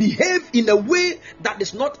behave in a way that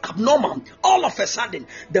is not abnormal. All of a sudden,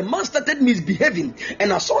 the man started misbehaving,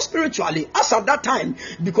 and I saw spiritually, as at that time,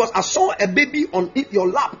 because I saw a baby on your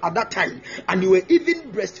lap at that time, and you were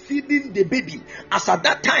even breastfeeding the baby as at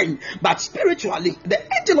that time. But spiritually, the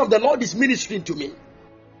angel of the Lord is ministering to me.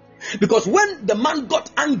 Because when the man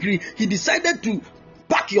got angry, he decided to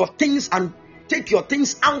pack your things and take your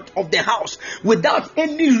things out of the house without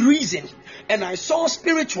any reason. And I saw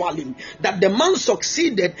spiritually that the man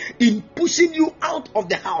succeeded in pushing you out of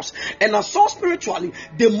the house. And I saw spiritually,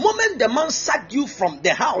 the moment the man sacked you from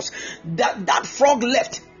the house, that frog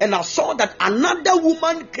left. And I saw that another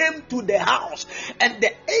woman came to the house. And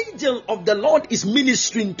the angel of the Lord is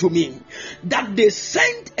ministering to me that they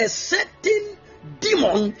sent a certain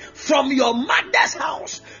demon from your mother's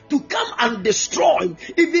house to come and destroy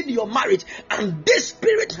even your marriage. And this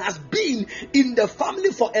spirit has been in the family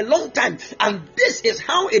for a long time, and this is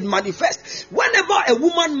how it manifests. Whenever a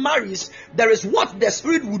woman marries, there is what the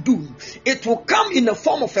spirit will do. It will come in the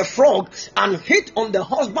form of a frog and hit on the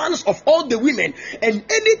husbands of all the women, and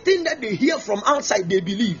anything that they hear from outside they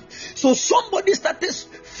believe. So somebody started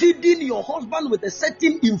feeding your husband with a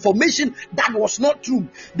certain information that was not true.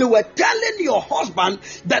 They were telling your husband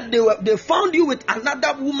that they found you with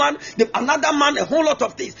another woman, another man, a whole lot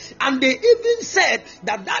of things. And they even said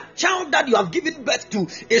that child that you have given birth to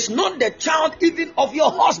is not the child even of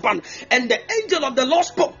your husband. And the angel of the Lord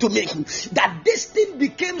spoke to me that this thing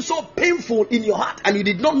became so painful in your heart and you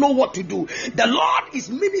did not know what to do. The Lord is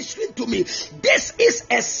ministering to me. This is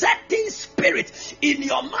a certain spirit in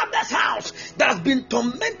your mother's house that has been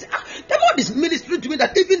tormented. The Lord is ministering to me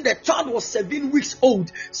that even the child was 7 weeks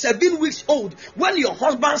old. 7 weeks old when your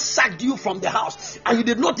husband sacked you from the house and you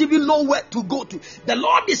did not even know where to go to. The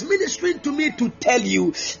Lord is ministering to me to tell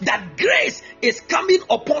you that grace is coming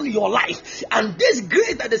upon your life, and this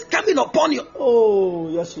grace that is coming upon you, oh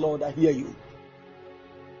yes Lord, I hear you.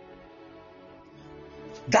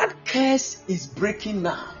 That curse is breaking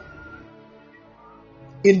now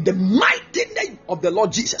in the mighty name of the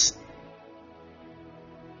Lord Jesus.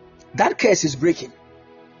 That curse is breaking.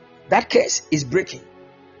 That curse is breaking.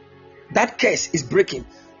 That curse is breaking.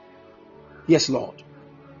 Yes, Lord.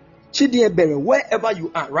 Chidiebere, wherever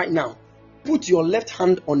you are right now, put your left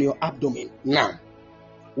hand on your abdomen now.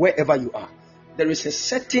 Wherever you are, there is a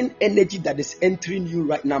certain energy that is entering you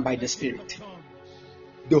right now by the Spirit.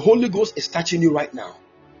 The Holy Ghost is touching you right now.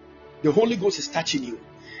 The Holy Ghost is touching you.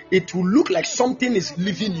 It will look like something is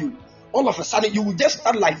leaving you. All of a sudden, you will just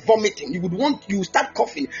start like vomiting. You start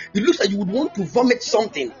coughing. It looks like you would want to vomit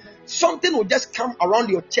something. Something will just come around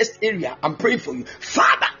your chest area. I'm praying for you.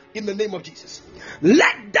 Father, in the name of Jesus,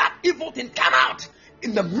 let that evil thing come out.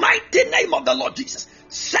 In the mighty name of the Lord Jesus,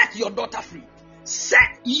 set your daughter free.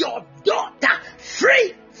 Set your daughter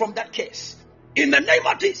free from that case. In the name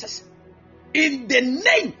of Jesus. In the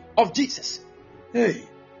name of Jesus. Hey,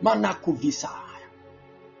 Manakuvisa.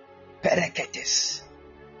 Pereketes.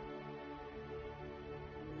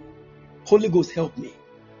 Holy Ghost, help me.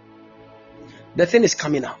 The thing is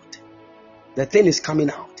coming out. The thing is coming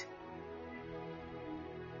out.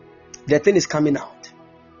 The thing is coming out.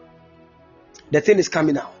 The thing is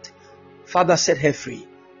coming out. Father, set her free.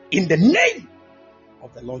 In the name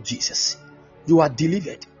of the Lord Jesus. You are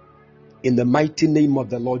delivered. In the mighty name of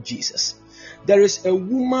the Lord Jesus. There is a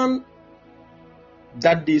woman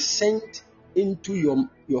that they sent into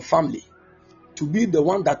your family to be the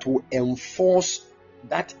one that will enforce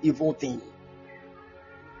that evil thing.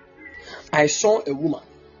 I saw a woman,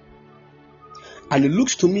 and it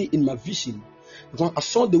looks to me in my vision, because I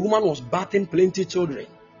saw the woman was bathing plenty children.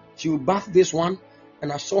 She would bath this one,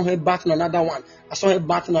 and I saw her bathing another one. I saw her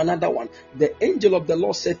bathing another one. The angel of the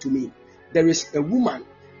Lord said to me, there is a woman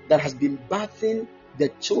that has been bathing the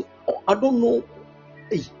children. Oh, I don't know.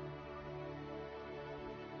 Hey.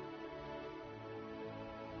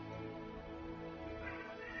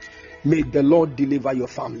 May the Lord deliver your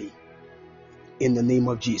family in the name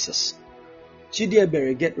of Jesus.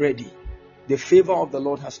 Chidiebere, get ready. The favor of the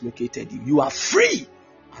Lord has located you. You are free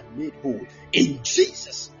and made whole in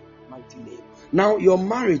Jesus' mighty name. Now your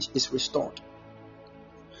marriage is restored.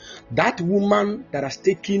 That woman that has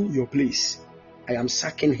taken your place, I am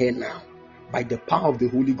sacking her now by the power of the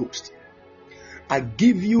Holy Ghost. I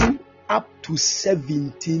give you up to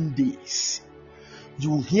 17 days. You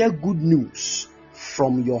will hear good news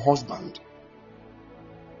from your husband.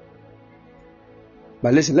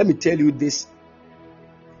 But listen, let me tell you this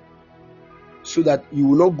so that you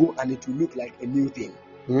will not go and it will look like a new thing.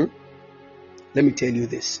 Let me tell you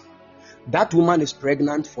this. That woman is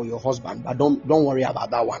pregnant for your husband, but don't worry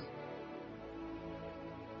about that one.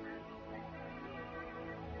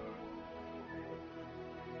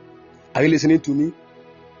 Are you listening to me?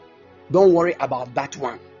 Don't worry about that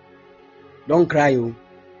one. Don't cry.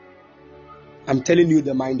 I'm telling you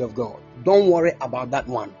the mind of God. Don't worry about that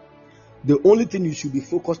one. The only thing you should be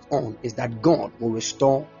focused on is that God will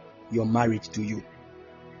restore your marriage to you.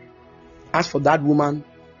 As for that woman,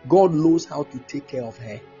 God knows how to take care of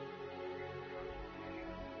her.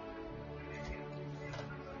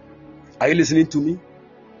 Are you listening to me?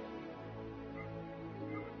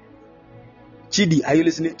 Chidi, are you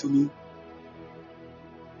listening to me?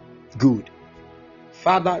 Good.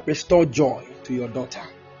 Father, restore joy to your daughter.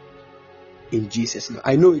 In Jesus' name.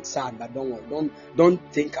 I know it's sad, but don't worry.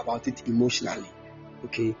 Don't think about it emotionally.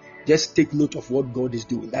 Okay? Just take note of what God is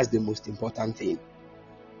doing. That's the most important thing.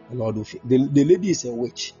 The Lord will the lady is a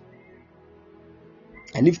witch.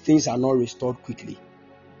 And if things are not restored quickly,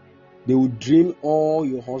 they will drain all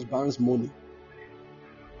your husband's money.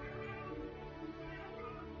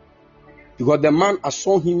 Because the man, I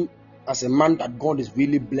saw him as a man that God is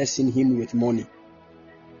really blessing him with money.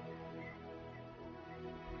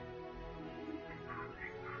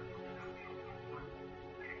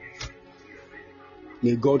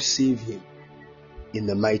 May God save him in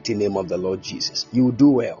the mighty name of the Lord Jesus. You will do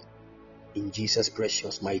well in Jesus'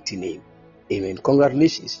 precious mighty name. Amen.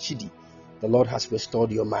 Congratulations, Chidi. The Lord has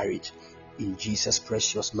restored your marriage in Jesus'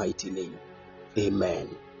 precious mighty name. Amen.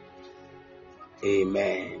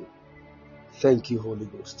 Amen. Thank you, Holy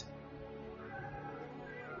Ghost.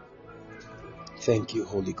 Thank you,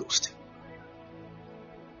 Holy Ghost.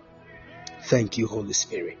 Thank you, Holy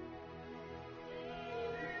Spirit.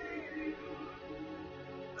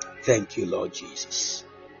 Thank you, Lord Jesus.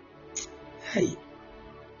 Hey,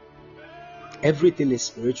 everything is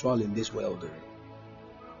spiritual in this world.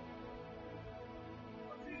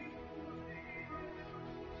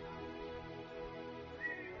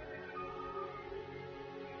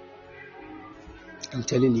 I'm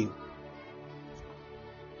telling you.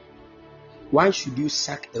 Why should you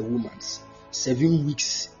sack a woman's 7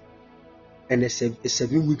 weeks and a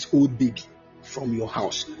 7 weeks old baby from your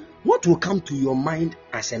house? What will come to your mind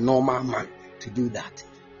as a normal man to do that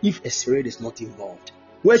if a spirit is not involved?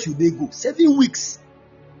 Where should they go? 7 weeks.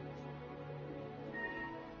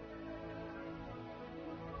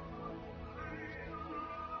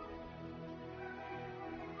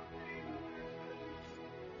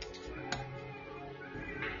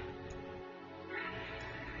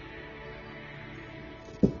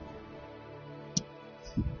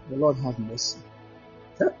 The Lord have mercy.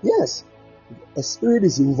 Yes, a spirit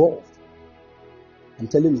is involved. I'm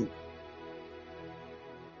telling you,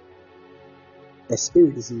 a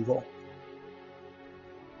spirit is involved.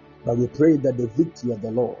 But we pray that the victory of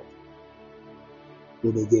the Lord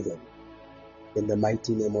will be given in the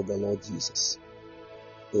mighty name of the Lord Jesus.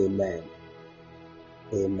 Amen.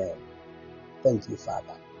 Amen. Thank you,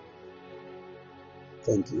 Father.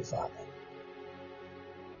 Thank you, Father.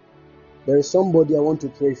 There is somebody I want to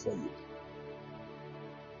pray for you.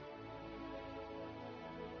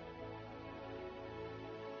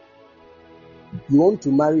 You want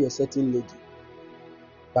to marry a certain lady,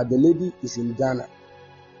 but the lady is in Ghana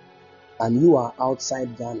and you are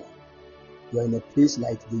outside Ghana. You are in a place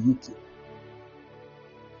like the UK,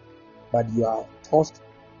 but you are tossed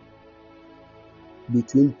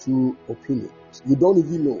between two opinions. You don't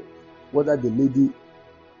even know whether the lady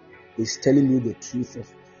is telling you the truth of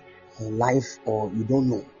her life or you don't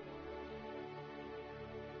know,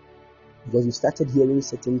 because you started hearing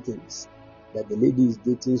certain things that the lady is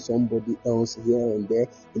dating somebody else here and there.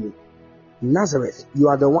 In Nazareth, you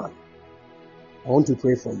are the one. I want to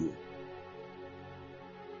pray for you.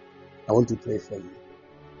 I want to pray for you.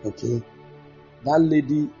 Okay? That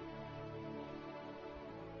lady,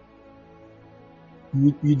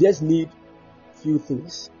 you just need few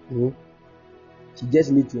things. She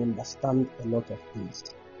just need to understand a lot of things.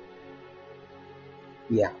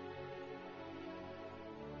 Yeah.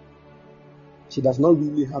 She does not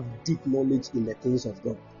really have deep knowledge in the things of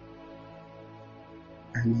God.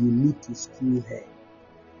 And you need to school her.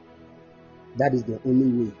 That is the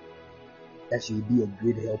only way that she will be a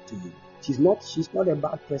great help to you. She's not a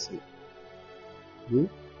bad person.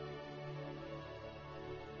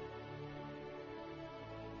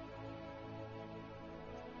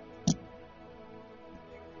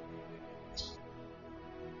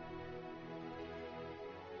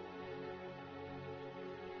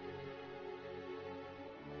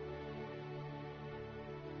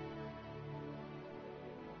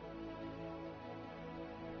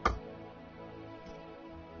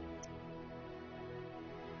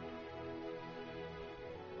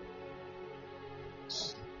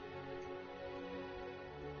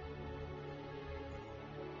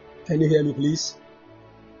 Can you hear me, please?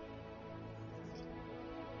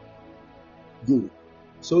 Good.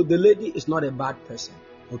 So the lady is not a bad person,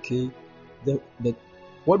 okay?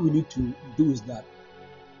 What we need to do is that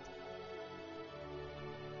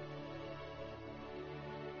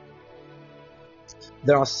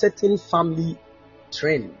there are certain family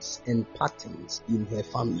trends and patterns in her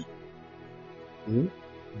family. The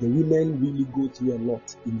women really go through a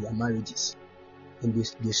lot in their marriages, and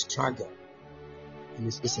they struggle. And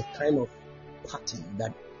it's a kind of pattern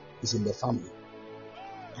that is in the family,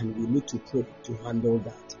 and we need to pray to handle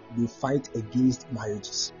that. They fight against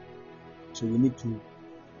marriages, so we need to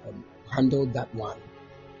handle that one.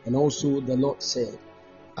 And also the Lord said,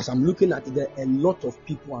 as I'm looking at it, there are a lot of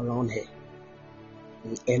people around her,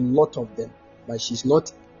 a lot of them, but she's not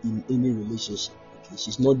in any relationship. Okay,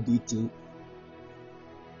 she's not dating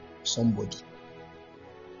somebody.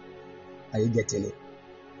 Are you getting it?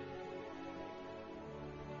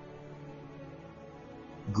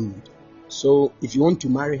 Good. So if you want to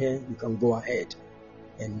marry her, you can go ahead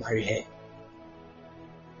and marry her.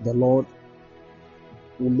 The Lord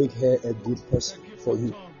will make her a good person for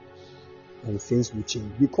you. and things will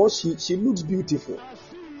change because she looks beautiful.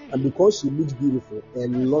 And because she looks beautiful, a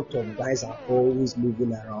lot of guys are always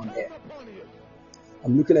moving around her.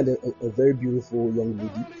 I'm looking at a very beautiful young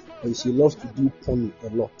lady, and she loves to do pony a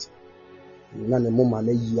lot.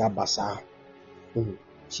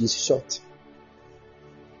 She's short.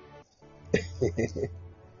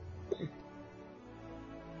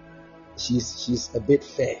 she's a bit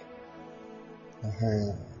fair.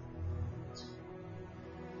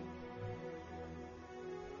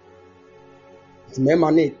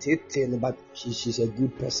 But she's a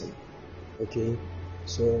good person. Okay,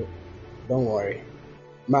 so don't worry.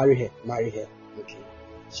 Marry her. Okay,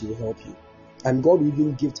 she will help you, and God will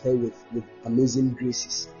even gift her with amazing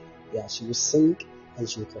graces. Yeah, she will sing and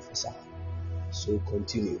she will prophesy. So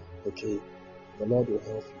continue. Okay, the Lord will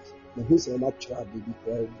help you. Who's a natural baby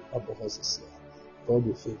boy? God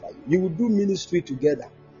will favor you. You will do ministry together,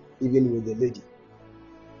 even with the lady.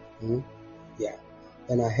 Yeah.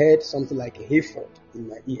 And I heard something like a ephod in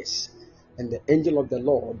my ears. And the angel of the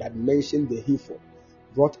Lord that mentioned the ephod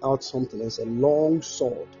brought out something as a long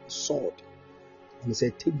sword. And he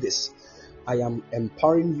said, take this. I am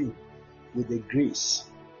empowering you with the grace,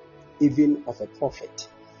 even of a prophet.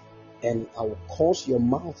 And I will cause your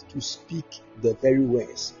mouth to speak the very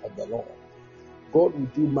words of the Lord. God will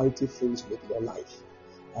do mighty things with your life.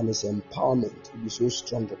 And his empowerment will be so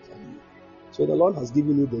strong upon you. So the Lord has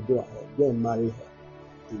given you the go ahead. Go and marry her.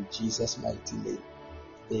 In Jesus' mighty name.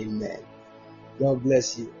 Amen. God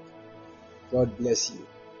bless you. God bless you.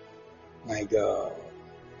 My God.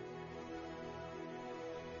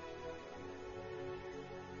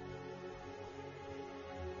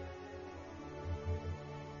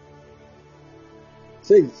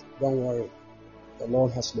 Faith, don't worry. The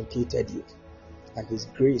Lord has located you, and his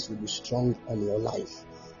grace will be strong on your life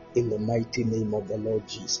in the mighty name of the Lord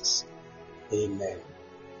Jesus. Amen.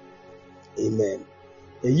 Amen.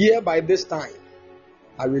 A year by this time,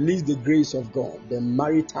 I release the grace of God, the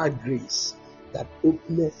marital grace that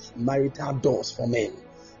openeth marital doors for men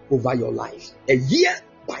over your life. A year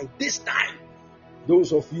by this time,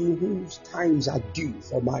 those of you whose times are due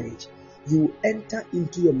for marriage, you enter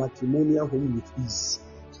into your matrimonial home with ease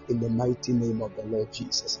in the mighty name of the Lord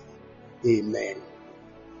Jesus. Amen.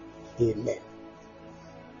 Amen.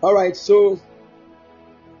 All right, so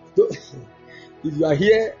if you are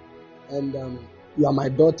here and you are my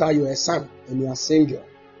daughter, you are a son, and you are single,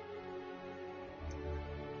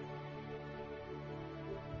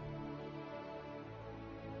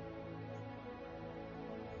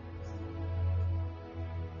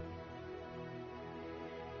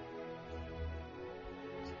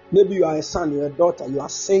 maybe you are a son, you are a daughter, you are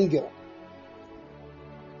single.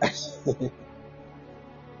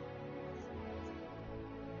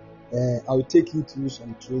 I'll take you through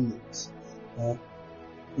some trainings.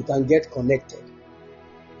 You can get connected.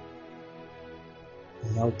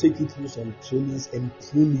 I'll take you through some trainings and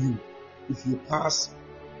prune you. If you pass,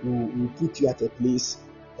 we'll put you at a place,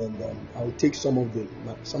 and I'll take some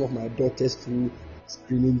of my daughters through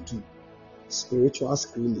screening too, spiritual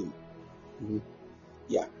screening.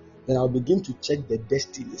 Yeah. Then I'll begin to check the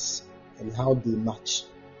destinies and how they match.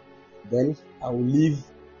 Then I will leave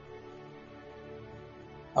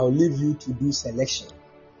you to do selection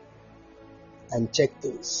and check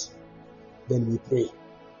things. Then we pray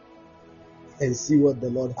and see what the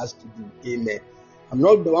Lord has to do. Amen. I'm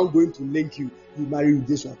not the one going to link you. You marry with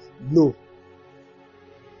this one. No.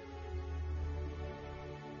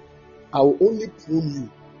 I will only prune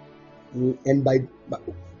you. And by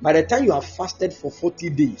the time you have fasted for 40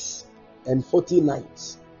 days and 40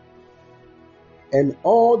 nights, and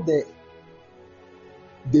all the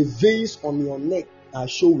veins on your neck are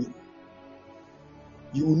showing,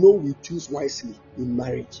 you will know we choose wisely in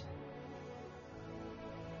marriage.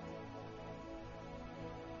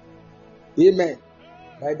 Amen.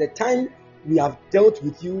 By the time we have dealt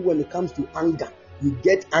with you when it comes to anger, you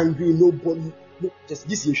get angry, nobody, just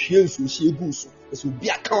this is shame, so she goes. This will be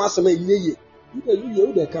a counsel. You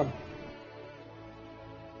come.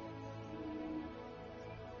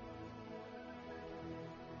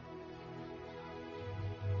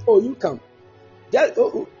 Oh, you come.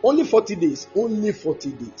 Only 40 days. Only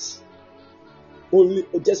 40 days. Only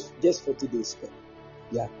just 40 days.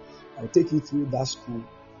 Yeah, I'll take you through that school.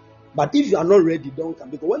 But if you are not ready, don't come.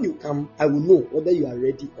 Because when you come, I will know whether you are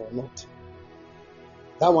ready or not.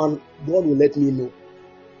 That one, God will let me know.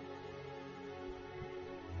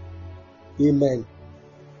 Amen.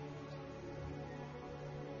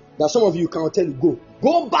 Now some of you can tell you,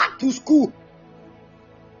 go back to school.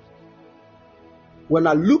 When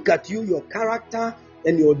I look at you, your character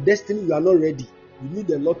and your destiny, you are not ready. You need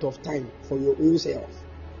a lot of time for your own self.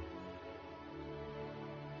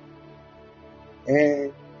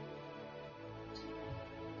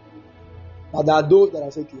 But there are those that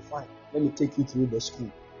are saying, okay, fine, let me take you through the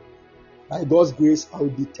school. By God's grace, I will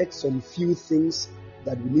detect some few things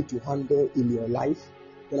that we need to handle in your life.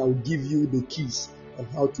 Then I will give you the keys on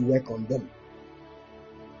how to work on them.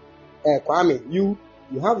 Kwame, you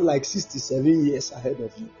have like 67 years ahead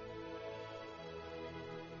of you.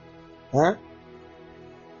 Huh?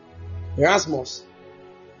 Erasmus,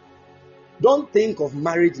 don't think of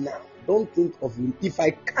marriage now. Don't think of it. If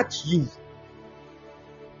I catch you,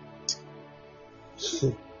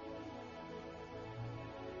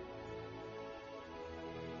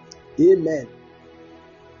 amen.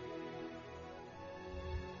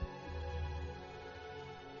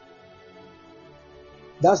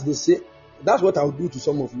 That's the same. That's what I'll do to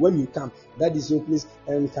some of you when you come. That is your place.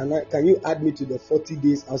 And can you add me to the 40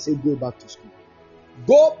 days? I'll say go back to school.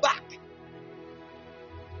 Go back.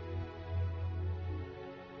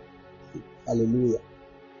 Hallelujah.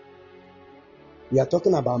 We are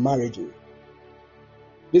talking about marriage.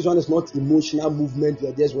 This one is not emotional movement. We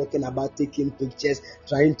are just working about taking pictures,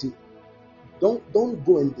 trying to. Don't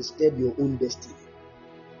go and disturb your own destiny.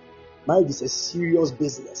 Marriage is a serious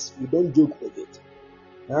business. You don't joke with it.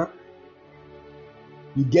 Huh?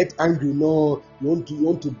 You get angry. No, you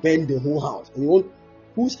want to bend the whole house. And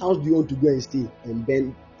whose house do you want to go and stay and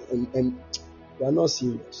bend? And you are not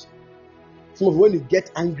serious. Some of when you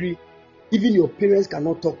get angry, even your parents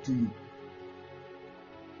cannot talk to you.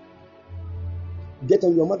 Get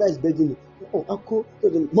on, your mother is begging you. Oh, uncle,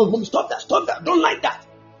 mom, stop that. Don't like that.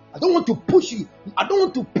 I don't want to push you. I don't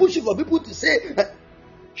want to push you for people to say,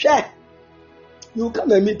 share. You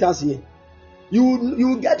come and meet us here.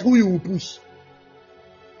 You get who you will push.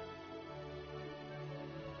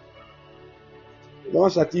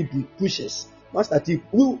 Master T pushes. Master T,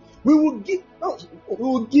 we will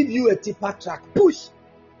give you a tipper track. Push.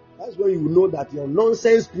 That's when you know that your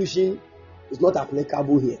nonsense pushing is not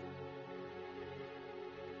applicable here.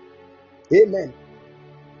 Amen.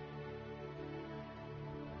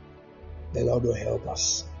 The Lord will help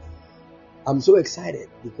us. I'm so excited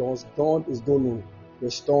because God is going to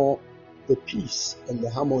restore the peace and the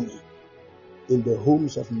harmony in the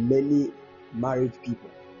homes of many married people.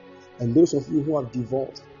 And those of you who have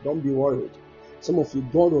divorced, don't be worried. Some of you,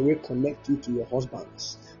 God will reconnect you to your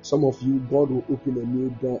husbands. Some of you, God will open a new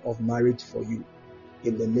door of marriage for you.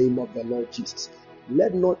 In the name of the Lord Jesus.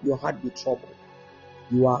 Let not your heart be troubled.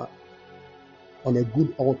 You are on a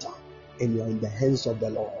good altar and you are in the hands of the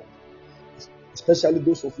Lord. Especially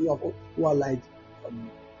those of you who are like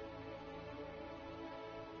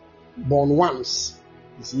born ones.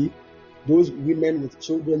 You see, those women with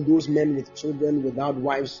children, those men with children without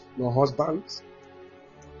wives nor husbands.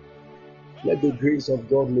 Let the grace of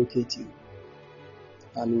God locate you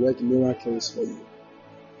and work miracles for you.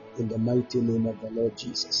 In the mighty name of the Lord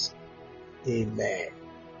Jesus. Amen.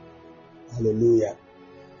 Hallelujah.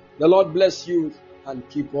 The Lord bless you and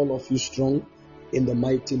keep all of you strong in the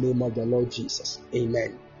mighty name of the Lord Jesus.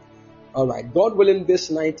 Amen. All right. God willing,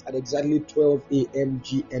 this night at exactly 12 a.m.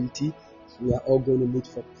 GMT, we are all going to meet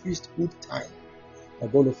for priesthood time. We're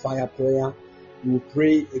going to fire prayer. We will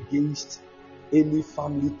pray against any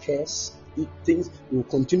family curse, things. We will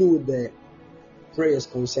continue with the prayers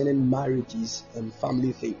concerning marriages and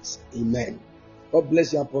family things. Amen. God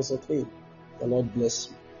bless you, Apostle Queen. The Lord bless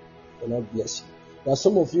you. The Lord bless you. There are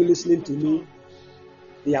some of you listening to me.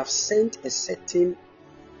 They have sent a certain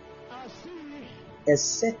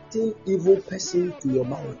evil person to your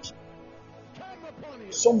marriage.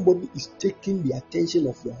 Somebody is taking the attention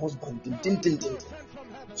of your husband.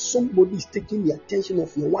 Somebody is taking the attention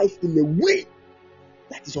of your wife in a way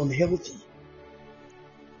that is unhealthy.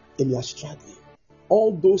 And you are struggling.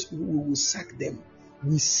 All those people, we will sack them.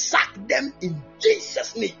 We sack them in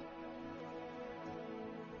Jesus' name.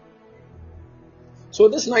 So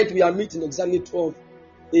this night we are meeting exactly 12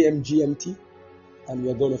 a.m. GMT and we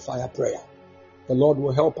are going to fire prayer. The Lord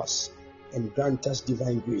will help us and grant us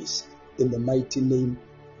divine grace in the mighty name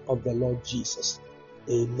of the Lord Jesus.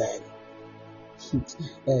 Amen.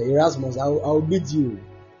 Erasmus, I'll beat you.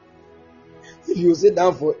 If you sit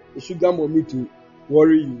down for a sugar mommy to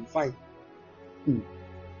worry you, fine.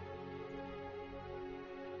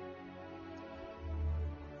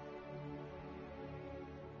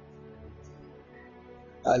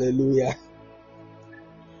 Hallelujah.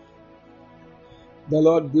 The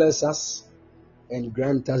Lord bless us and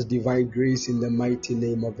grant us divine grace in the mighty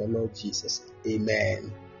name of the Lord Jesus.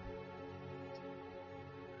 Amen.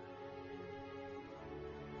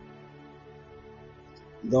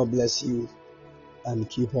 God bless you and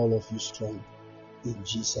keep all of you strong in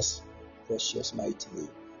Jesus' precious mighty name.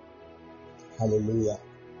 Hallelujah.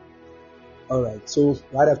 All right. So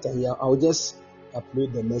right after here, I'll just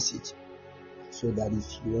upload the message so that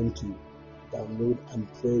if you want to download and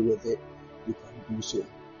pray with it, you can do so.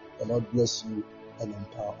 The Lord bless you and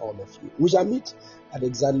empower all of you. We shall meet at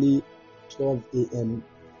exactly 12 a.m.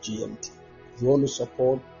 GMT. If you want to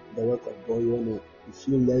support the work of God, you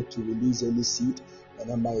feel led to release any seed, the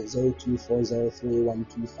number is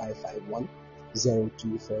 0240312551,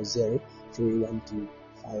 0240312551.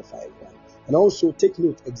 And also take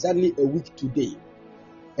note, exactly a week today,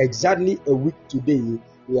 we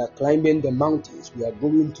are climbing the mountains. We are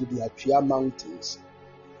going to the Atria Mountains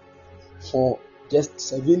for just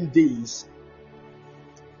 7 days.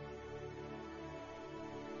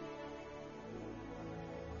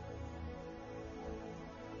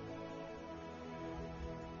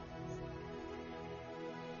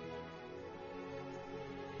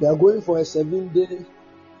 We are going for a 7-day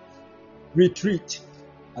retreat.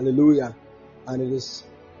 Hallelujah. And it is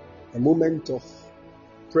a moment of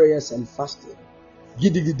prayers and fasting.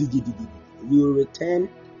 Giddy, giddy, giddy, giddy. We will return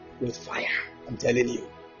with fire. I'm telling you.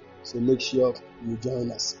 So make sure you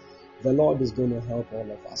join us. The Lord is going to help all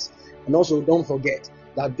of us. And also don't forget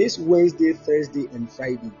that this Wednesday, Thursday, and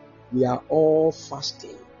Friday, we are all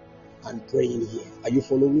fasting and praying here. Are you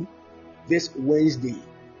following? This Wednesday,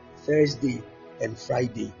 Thursday, and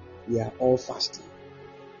Friday, we are all fasting.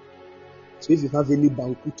 So if you have any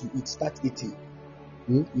banku to eat, start eating.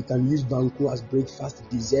 You can use banku as breakfast,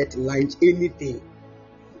 dessert, lunch, anything.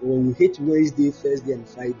 When you hit Wednesday, Thursday, and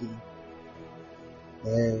Friday,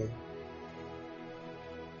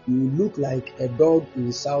 you look like a dog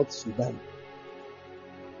in South Sudan.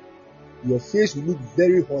 Your face will look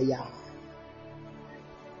very hoya.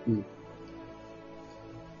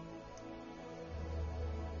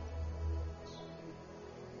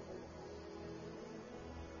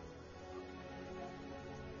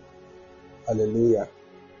 Hallelujah.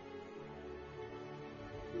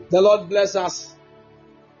 The Lord bless us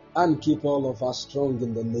and keep all of us strong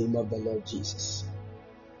in the name of the Lord Jesus.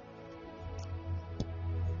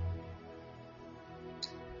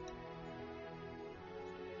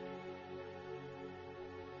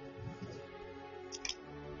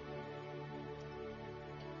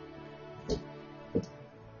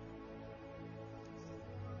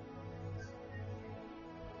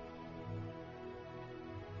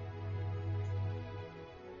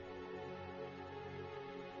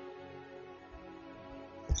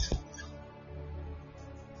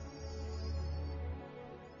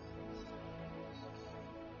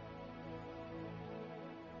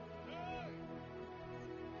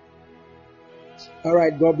 All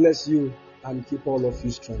right, God bless you and keep all of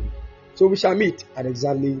you strong. So we shall meet at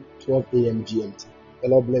exactly 12 a.m. GMT. The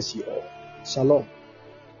Lord bless you all. Shalom.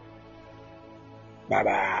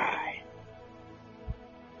 Bye-bye.